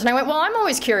customers. And I went, well, I'm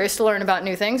always curious to learn about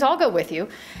new things. I'll go with you.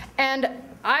 And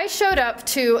I showed up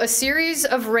to a series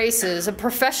of races, a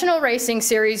professional racing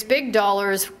series, big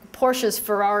dollars, Porsches,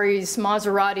 Ferraris,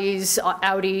 Maseratis,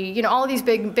 Audi, you know, all of these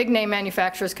big name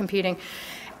manufacturers competing.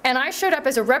 And I showed up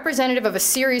as a representative of a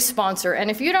series sponsor.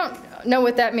 And if you don't know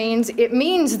what that means, it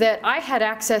means that I had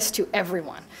access to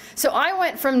everyone. So I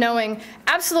went from knowing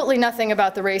absolutely nothing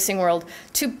about the racing world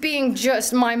to being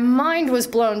just, my mind was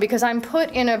blown because I'm put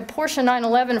in a Porsche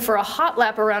 911 for a hot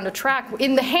lap around a track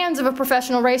in the hands of a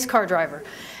professional race car driver.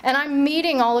 And I'm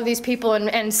meeting all of these people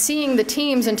and seeing the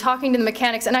teams and talking to the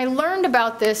mechanics. And I learned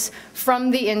about this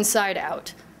from the inside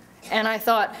out. And I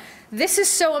thought, this is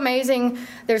so amazing.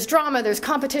 There's drama, there's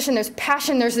competition, there's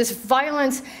passion, there's this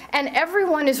violence, and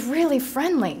everyone is really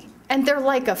friendly. And they're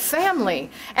like a family.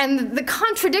 And the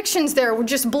contradictions there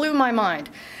just blew my mind.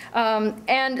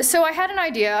 And so I had an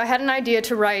idea. I had an idea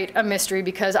to write a mystery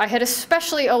because I had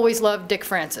especially always loved Dick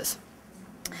Francis.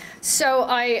 So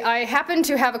I happened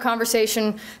to have a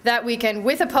conversation that weekend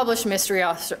with a published mystery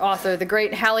author, the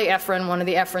great Hallie Efron, one of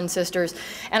the Efron sisters.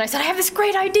 And I said, I have this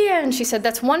great idea. And she said,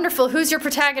 that's wonderful. Who's your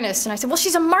protagonist? And I said, well,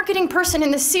 she's a marketing person in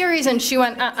this series. And she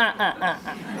went,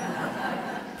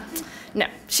 No,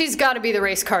 she's got to be the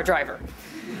race car driver.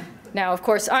 Now, of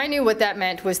course, I knew what that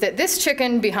meant was that this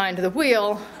chicken behind the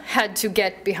wheel had to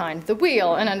get behind the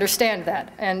wheel and understand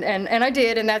that. And I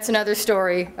did, and that's another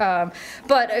story. But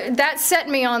that set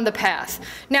me on the path.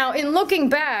 Now, in looking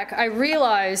back, I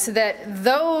realized that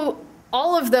though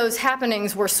all of those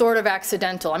happenings were sort of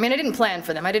accidental. I mean, I didn't plan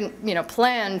for them. I didn't, you know,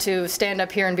 plan to stand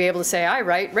up here and be able to say, I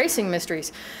write racing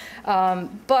mysteries.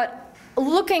 But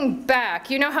looking back,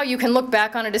 you know how you can look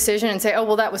back on a decision and say, oh,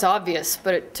 well, that was obvious,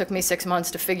 but it took me 6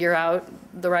 months to figure out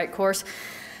the right course?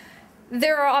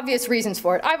 There are obvious reasons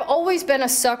for it. I've always been a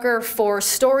sucker for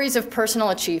stories of personal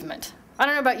achievement. I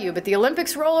don't know about you, but the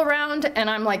Olympics roll around and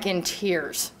I'm like in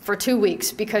tears for 2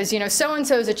 weeks because, you know,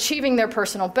 so-and-so's achieving their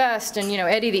personal best and, you know,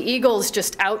 Eddie the Eagle's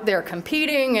just out there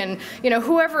competing and, you know,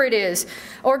 whoever it is,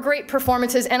 or great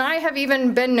performances. And I have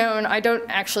even been known, I don't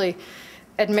actually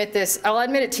admit this. I'll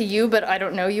admit it to you, but I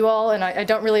don't know you all, and I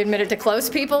don't really admit it to close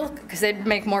people because they'd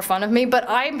make more fun of me. But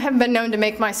I have been known to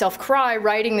make myself cry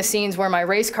writing the scenes where my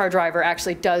race car driver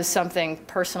actually does something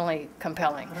personally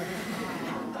compelling.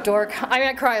 Dork. I mean,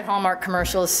 I cry at Hallmark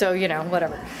commercials, so, you know,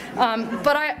 whatever.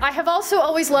 But I have also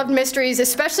always loved mysteries,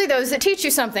 especially those that teach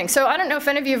you something. So I don't know if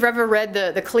any of you have ever read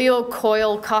the Cleo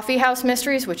Coyle Coffee House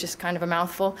mysteries, which is kind of a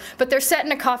mouthful. But they're set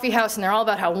in a coffee house, and they're all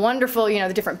about how wonderful, you know,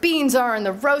 the different beans are, and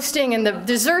the roasting, and the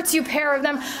desserts you pair of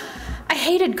them. I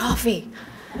hated coffee.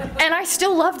 And I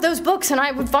still loved those books, and I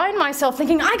would find myself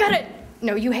thinking, I got it.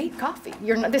 No, you hate coffee.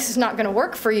 This is not going to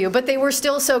work for you. But they were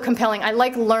still so compelling. I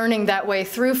like learning that way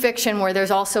through fiction where there's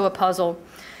also a puzzle.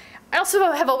 I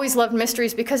also have always loved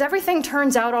mysteries because everything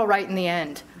turns out all right in the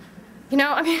end. You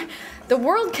know, I mean, the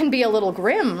world can be a little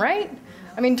grim, right?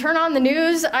 I mean, turn on the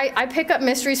news. I pick up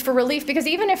mysteries for relief because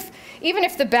even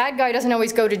if the bad guy doesn't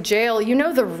always go to jail, you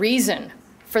know the reason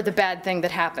for the bad thing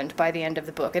that happened by the end of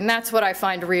the book. And that's what I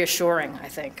find reassuring, I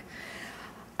think.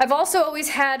 I've also always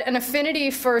had an affinity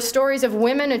for stories of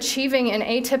women achieving in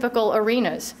atypical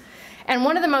arenas. And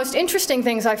one of the most interesting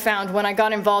things I found when I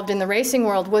got involved in the racing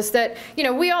world was that, you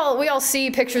know, we all see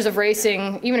pictures of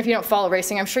racing, even if you don't follow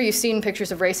racing, I'm sure you've seen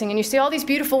pictures of racing, and you see all these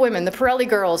beautiful women, the Pirelli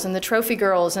girls and the trophy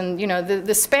girls and, you know,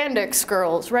 the spandex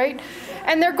girls, right?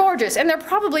 And they're gorgeous, and they're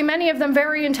probably, many of them,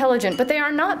 very intelligent, but they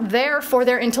are not there for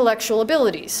their intellectual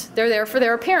abilities. They're there for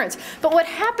their appearance. But what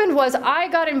happened was I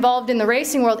got involved in the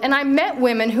racing world, and I met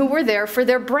women who were there for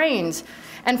their brains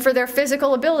and for their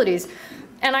physical abilities.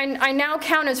 And I now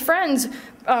count as friends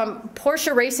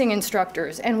Porsche racing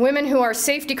instructors and women who are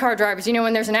safety car drivers. You know,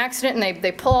 when there's an accident and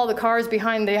they pull all the cars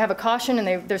behind, they have a caution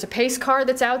and there's a pace car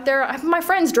that's out there. My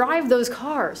friends drive those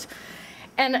cars.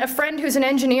 And a friend who's an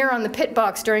engineer on the pit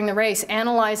box during the race,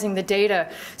 analyzing the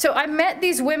data. So I met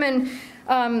these women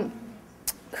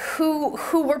who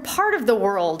were part of the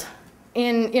world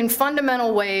in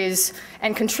fundamental ways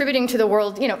and contributing to the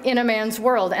world, you know, in a man's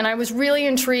world. And I was really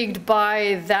intrigued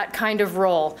by that kind of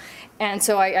role. And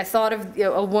so I thought of, you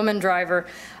know, a woman driver.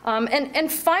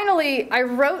 And finally, I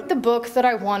wrote the book that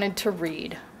I wanted to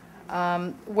read,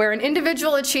 where an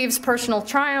individual achieves personal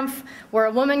triumph, where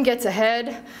a woman gets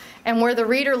ahead, and where the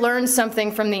reader learns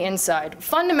something from the inside.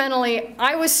 Fundamentally,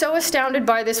 I was so astounded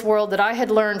by this world that I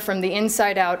had learned from the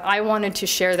inside out, I wanted to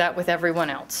share that with everyone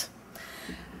else.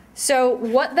 So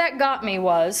what that got me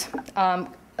was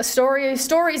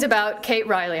stories about Kate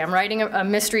Riley. I'm writing a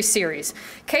mystery series.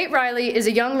 Kate Riley is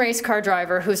a young race car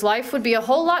driver whose life would be a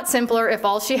whole lot simpler if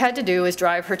all she had to do is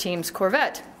drive her team's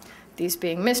Corvette. These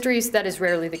being mysteries, that is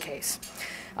rarely the case.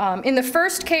 In the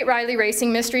first Kate Riley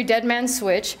racing mystery, Dead Man's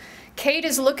Switch, Kate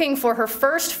is looking for her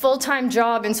first full-time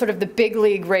job in sort of the big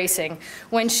league racing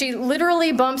when she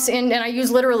literally bumps in, and I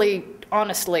use literally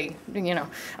honestly, you know,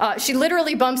 she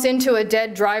literally bumps into a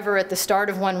dead driver at the start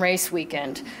of one race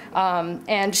weekend.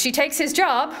 And she takes his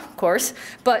job, of course,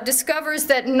 but discovers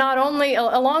that not only,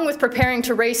 along with preparing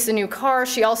to race the new car,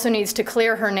 she also needs to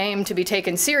clear her name to be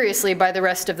taken seriously by the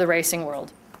rest of the racing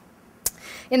world.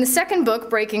 In the second book,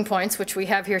 Breaking Points, which we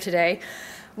have here today,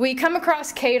 we come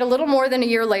across Kate a little more than a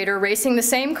year later, racing the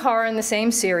same car in the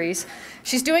same series.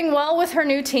 She's doing well with her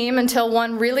new team until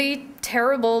one really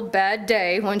terrible, bad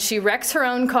day when she wrecks her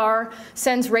own car,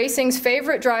 sends racing's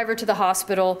favorite driver to the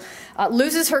hospital,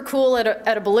 loses her cool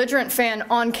at a belligerent fan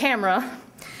on camera,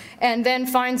 and then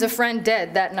finds a friend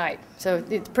dead that night. So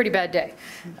it's a pretty bad day.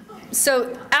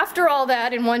 So after all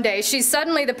that, in one day, she's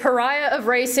suddenly the pariah of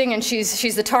racing, and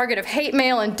she's the target of hate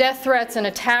mail and death threats and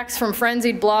attacks from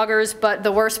frenzied bloggers. But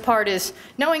the worst part is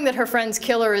knowing that her friend's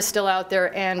killer is still out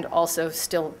there and also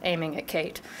still aiming at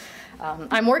Kate.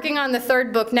 I'm working on the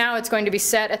third book now. It's going to be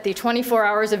set at the 24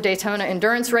 Hours of Daytona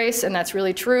endurance race, and that's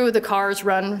really true. The cars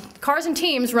and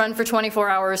teams run for 24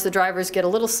 hours. The drivers get a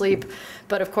little sleep,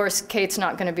 but of course, Kate's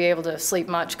not going to be able to sleep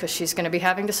much because she's going to be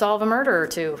having to solve a murder or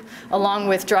two, along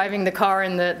with driving the car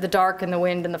in the dark and the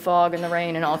wind and the fog and the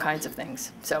rain and all kinds of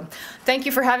things. So thank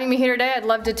you for having me here today. I'd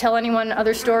love to tell anyone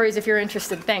other stories if you're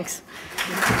interested. Thanks.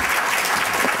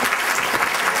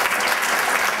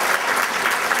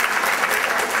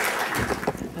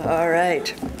 All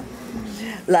right.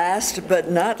 Last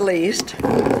but not least,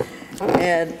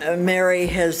 and Mary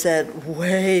has said,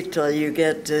 wait till you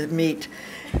get to meet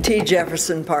T.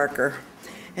 Jefferson Parker,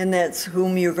 and that's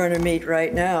whom you're going to meet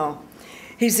right now.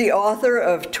 He's the author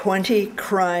of 20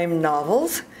 crime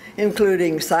novels,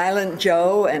 including Silent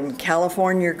Joe and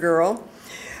California Girl,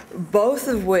 both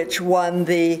of which won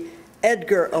the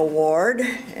Edgar Award,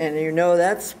 and you know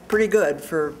that's pretty good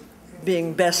for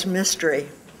being Best Mystery.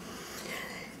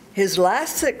 His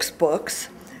last 6 books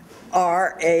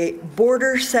are a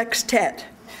border sextet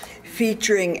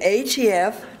featuring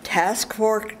ATF Task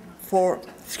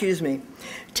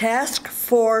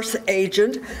Force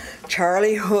agent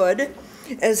Charlie Hood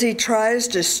as he tries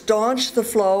to staunch the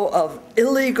flow of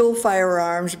illegal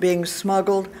firearms being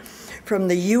smuggled from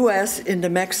the U.S. into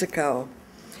Mexico.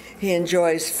 He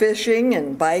enjoys fishing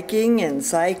and biking and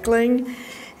cycling,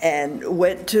 and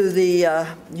went to the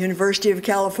University of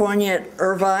California at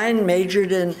Irvine,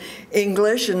 majored in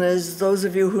English, and as those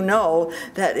of you who know,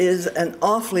 that is an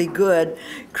awfully good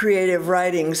creative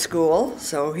writing school,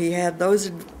 so he had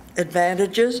those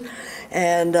advantages.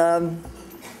 And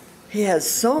he has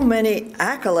so many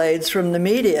accolades from the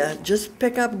media. Just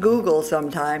pick up Google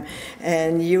sometime,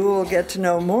 and you will get to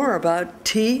know more about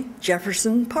T.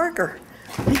 Jefferson Parker.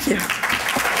 Thank you.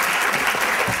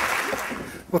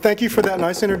 Well, thank you for that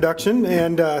nice introduction,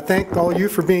 and thank all you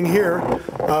for being here.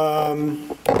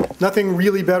 Nothing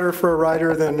really better for a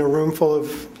writer than a room full of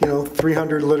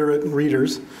 300 literate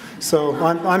readers. So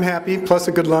I'm happy, plus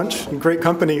a good lunch and great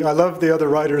company. I love the other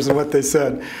writers and what they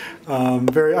said.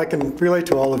 I can relate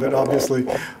to all of it, obviously.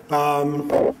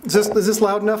 Is this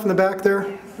loud enough in the back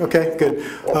there? Okay, good.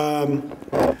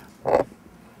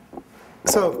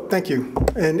 So thank you,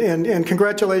 and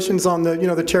congratulations on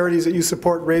the charities that you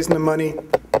support, raising the money.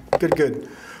 Good.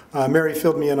 Mary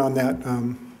filled me in on that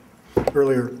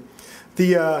earlier.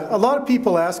 A lot of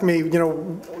people ask me,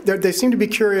 they seem to be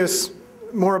curious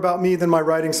more about me than my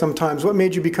writing sometimes. What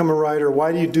made you become a writer?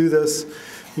 Why do you do this?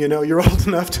 You're old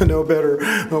enough to know better,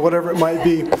 or whatever it might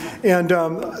be. And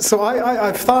so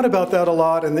I've thought about that a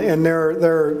lot, and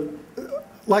there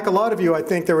like a lot of you, I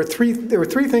think there were three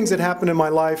things that happened in my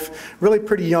life, really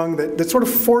pretty young, that sort of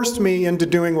forced me into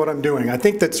doing what I'm doing. I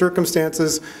think that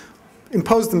circumstances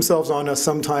impose themselves on us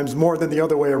sometimes more than the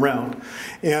other way around.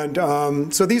 And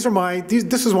so this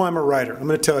is why I'm a writer, I'm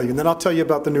going to tell you, and then I'll tell you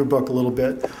about the new book a little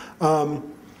bit.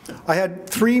 I had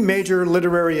 3 major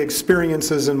literary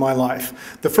experiences in my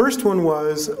life. The first one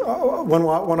was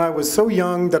when I was so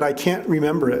young that I can't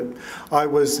remember it. I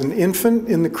was an infant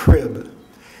in the crib,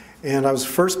 and I was a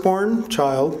firstborn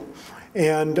child,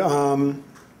 and I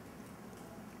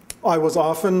was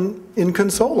often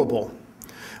inconsolable.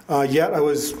 Yet I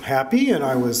was happy, and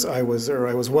I was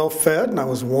well fed, and I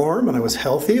was warm, and I was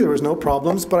healthy. There was no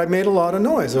problems, but I made a lot of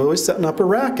noise. I was always setting up a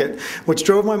racket, which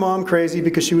drove my mom crazy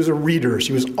because she was a reader.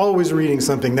 She was always reading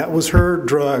something. That was her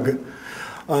drug.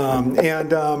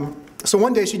 So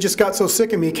one day she just got so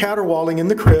sick of me caterwauling in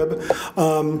the crib,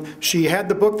 she had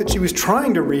the book that she was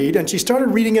trying to read, and she started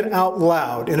reading it out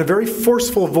loud in a very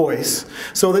forceful voice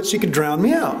so that she could drown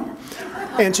me out.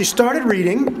 And she started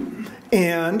reading,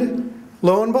 and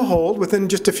lo and behold, within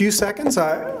just a few seconds,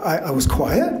 I was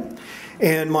quiet,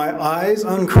 and my eyes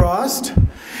uncrossed,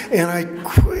 and I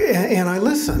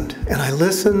listened, and I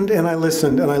listened, and I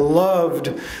listened, and I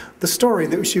loved the story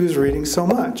that she was reading so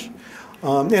much.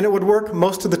 And it would work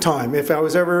most of the time. If I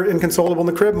was ever inconsolable in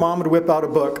the crib, Mom would whip out a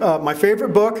book. My favorite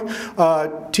book,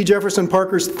 T. Jefferson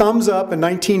Parker's Thumbs Up in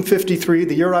 1953,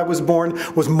 the year I was born,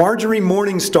 was Marjorie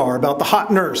Morningstar, about the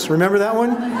hot nurse. Remember that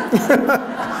one?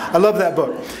 I love that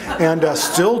book, and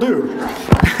still do.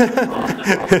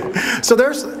 So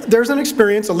there's an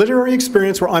experience, a literary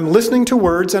experience, where I'm listening to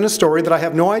words and a story that I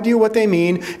have no idea what they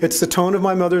mean. It's the tone of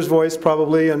my mother's voice,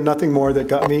 probably, and nothing more, that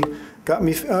got me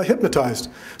hypnotized.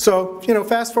 So,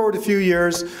 fast forward a few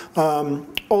years,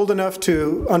 old enough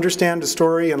to understand a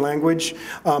story and language,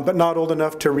 but not old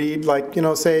enough to read, like,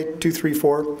 say 2, 3,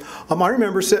 4. I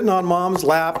remember sitting on Mom's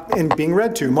lap and being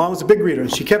read to. Mom was a big reader,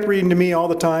 and she kept reading to me all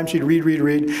the time. She'd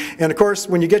read. And of course,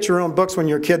 when you get your own books when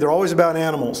you're a kid, they're always about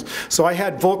animals. So I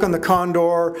had Vulcan the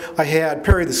Condor, I had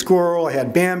Perry the Squirrel, I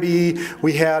had Bambi,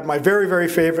 we had my very, very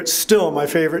favorite, still my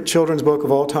favorite children's book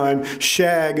of all time,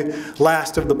 Shag,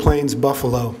 Last of the Plains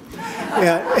Buffalo.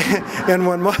 And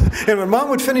when Mom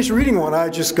would finish reading one,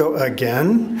 I'd just go,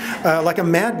 again? Like a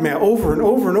madman, over and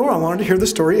over and over. I wanted to hear the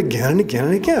story again and again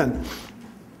and again.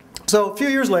 So a few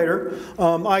years later,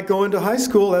 I go into high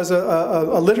school as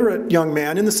a literate young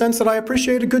man, in the sense that I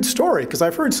appreciate a good story, because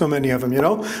I've heard so many of them,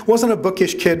 Wasn't a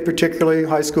bookish kid, particularly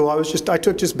I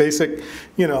took just basic,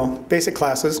 basic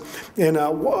classes. And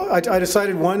I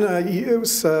decided it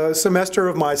was a semester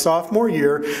of my sophomore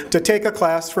year to take a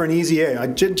class for an easy A. I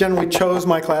generally chose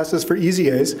my classes for easy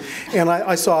A's. And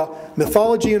I saw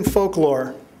mythology and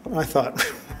folklore. I thought,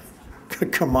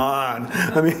 come on.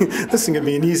 I mean, this thing could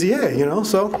be an easy A,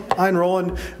 So I enroll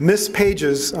in Miss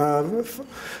Page's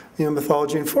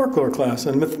mythology and folklore class.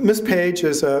 And Miss Page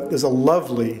is a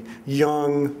lovely,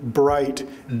 young, bright,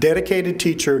 dedicated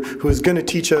teacher who is going to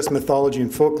teach us mythology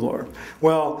and folklore.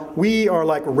 Well, we are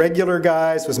like regular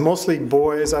guys. It was mostly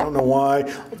boys. I don't know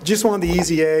why. Just wanted the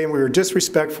easy A, and we were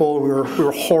disrespectful. We were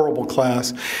a horrible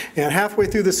class. And halfway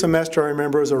through the semester, I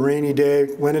remember it was a rainy day,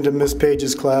 went into Miss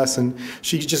Page's class, and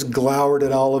she just glowered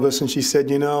at all of us, and she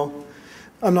said,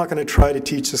 I'm not going to try to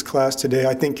teach this class today.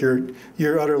 I think you're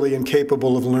utterly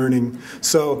incapable of learning.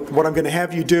 So what I'm going to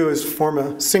have you do is form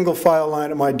a single file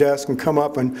line at my desk and come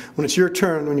up, and when it's your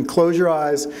turn, when you close your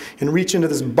eyes and reach into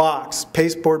this box,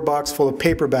 pasteboard box full of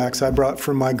paperbacks I brought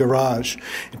from my garage,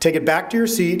 and take it back to your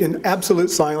seat in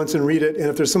absolute silence and read it. And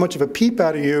if there's so much of a peep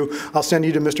out of you, I'll send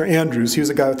you to Mr. Andrews. He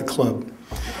was a guy at the club.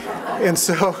 And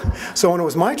so when it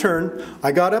was my turn,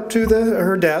 I got up to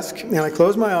her desk, and I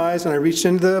closed my eyes, and I reached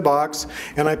into the box,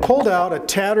 and I pulled out a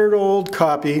tattered old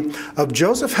copy of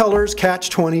Joseph Heller's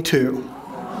Catch-22.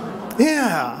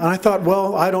 Yeah, and I thought,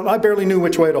 well, I barely knew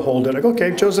which way to hold it. I go,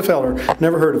 okay, Joseph Heller,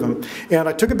 never heard of him. And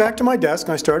I took it back to my desk,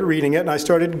 and I started reading it, and I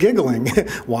started giggling.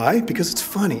 Why? Because it's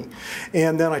funny.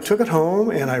 And then I took it home,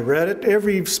 and I read it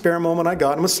every spare moment I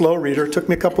got. I'm a slow reader. It took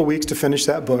me a couple weeks to finish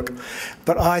that book.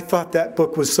 But I thought that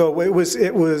book was it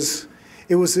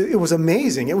was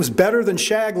amazing. It was better than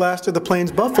Shag, Last of the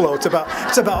Plains Buffalo. It's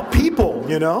about people,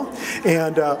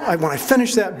 And when I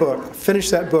finished that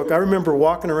book, I remember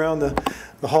walking around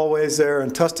the hallways there in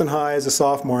Tustin High as a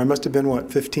sophomore. I must have been,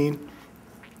 15?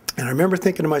 And I remember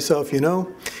thinking to myself,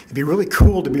 it'd be really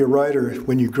cool to be a writer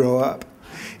when you grow up.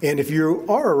 And if you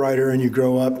are a writer and you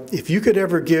grow up, if you could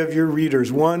ever give your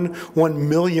readers one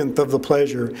millionth of the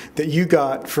pleasure that you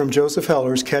got from Joseph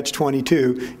Heller's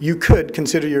Catch-22, you could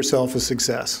consider yourself a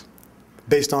success,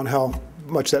 based on how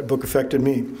much that book affected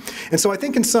me. And so I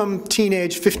think in some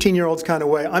teenage, 15-year-old's kind of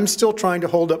way, I'm still trying to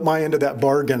hold up my end of that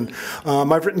bargain.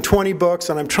 I've written 20 books,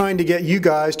 and I'm trying to get you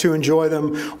guys to enjoy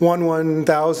them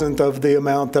 1/1000th of the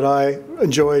amount that I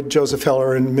enjoyed Joseph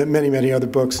Heller and many, many other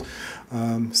books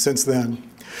since then.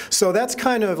 So that's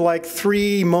kind of like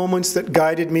 3 moments that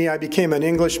guided me. I became an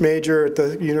English major at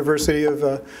the University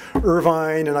of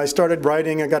Irvine, and I started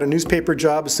writing. I got a newspaper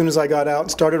job as soon as I got out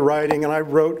and started writing, and I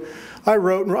wrote,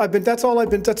 that's all I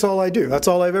do. That's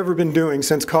all I've ever been doing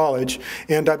since college.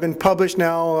 And I've been published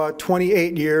now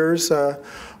 28 years,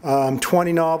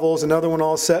 20 novels, another one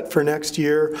all set for next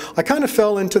year. I kind of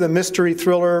fell into the mystery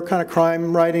thriller, kind of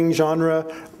crime writing genre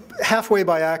halfway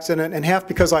by accident and half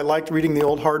because I liked reading the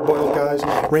old hard-boiled guys,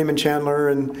 Raymond Chandler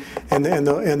and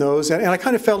those. And I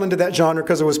kind of fell into that genre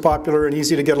because it was popular and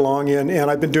easy to get along in,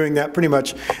 and I've been doing that pretty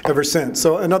much ever since.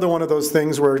 So another one of those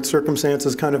things where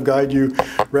circumstances kind of guide you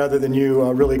rather than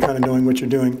you really kind of knowing what you're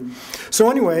doing. So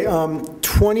anyway,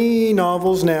 20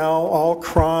 novels now, all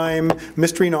crime,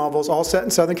 mystery novels, all set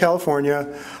in Southern California.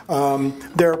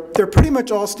 They're pretty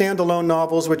much all standalone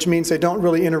novels, which means they don't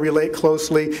really interrelate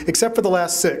closely, except for the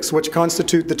last 6, which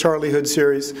constitute the Charlie Hood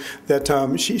series that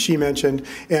she mentioned.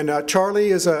 And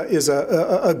Charlie is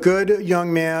a good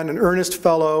young man, an earnest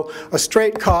fellow, a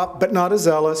straight cop, but not a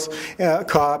zealous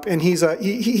cop. And he's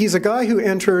a guy who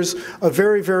enters a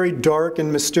very, very dark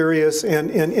and mysterious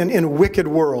and wicked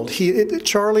world.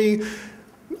 Charlie,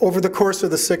 over the course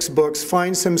of the 6 books,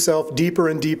 finds himself deeper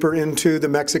and deeper into the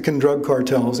Mexican drug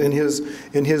cartels in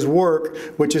his work,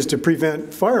 which is to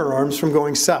prevent firearms from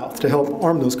going south, to help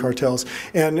arm those cartels.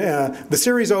 And the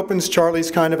series opens,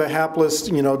 Charlie's kind of a hapless,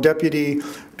 deputy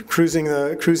cruising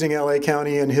LA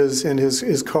County in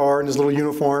his car in his little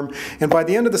uniform. And by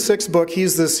the end of the 6th book,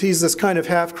 he's this kind of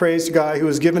half-crazed guy who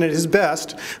has given it his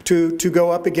best to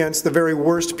go up against the very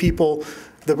worst people,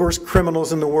 the worst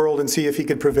criminals in the world, and see if he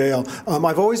could prevail.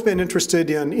 I've always been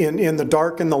interested in the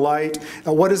dark and the light.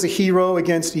 What is a hero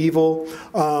against evil?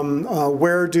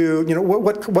 What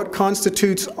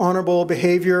constitutes honorable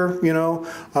behavior,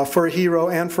 for a hero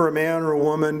and for a man or a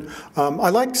woman?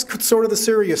 I like sort of the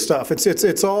serious stuff.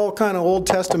 It's all kind of Old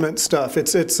Testament stuff.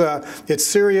 It's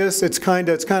serious. It's kind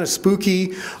of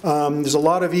spooky. There's a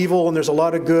lot of evil and there's a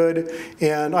lot of good,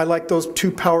 and I like those two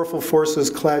powerful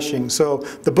forces clashing. So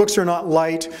the books are not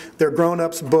light. They're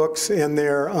grown-ups books, and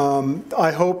they're,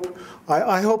 I hope,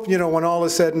 when all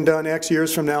is said and done, X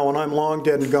years from now, when I'm long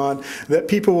dead and gone, that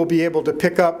people will be able to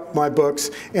pick up my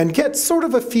books and get sort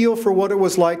of a feel for what it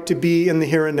was like to be in the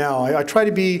here and now. I try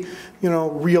to be,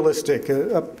 realistic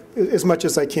as much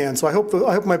as I can. So I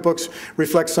hope my books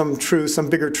reflect some truths, some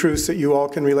bigger truths that you all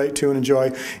can relate to and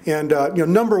enjoy. And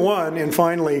number one, and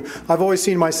finally, I've always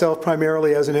seen myself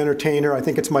primarily as an entertainer. I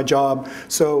think it's my job.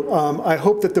 So I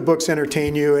hope that the books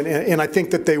entertain you, and I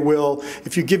think that they will.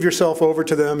 If you give yourself over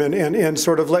to them and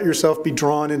sort of let yourself be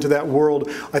drawn into that world,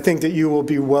 I think that you will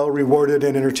be well rewarded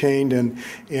and entertained. And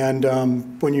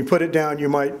when you put it down, you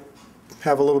might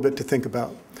have a little bit to think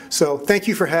about. So thank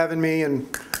you for having me,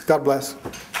 and God bless.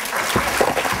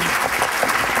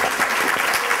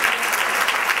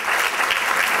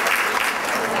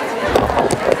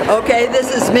 Okay,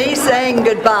 this is me saying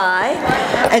goodbye,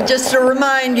 and just to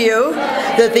remind you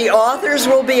that the authors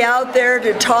will be out there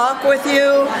to talk with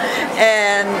you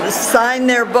and sign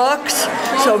their books,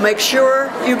 so make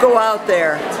sure you go out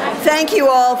there. Thank you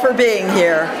all for being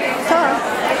here.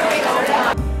 Bye.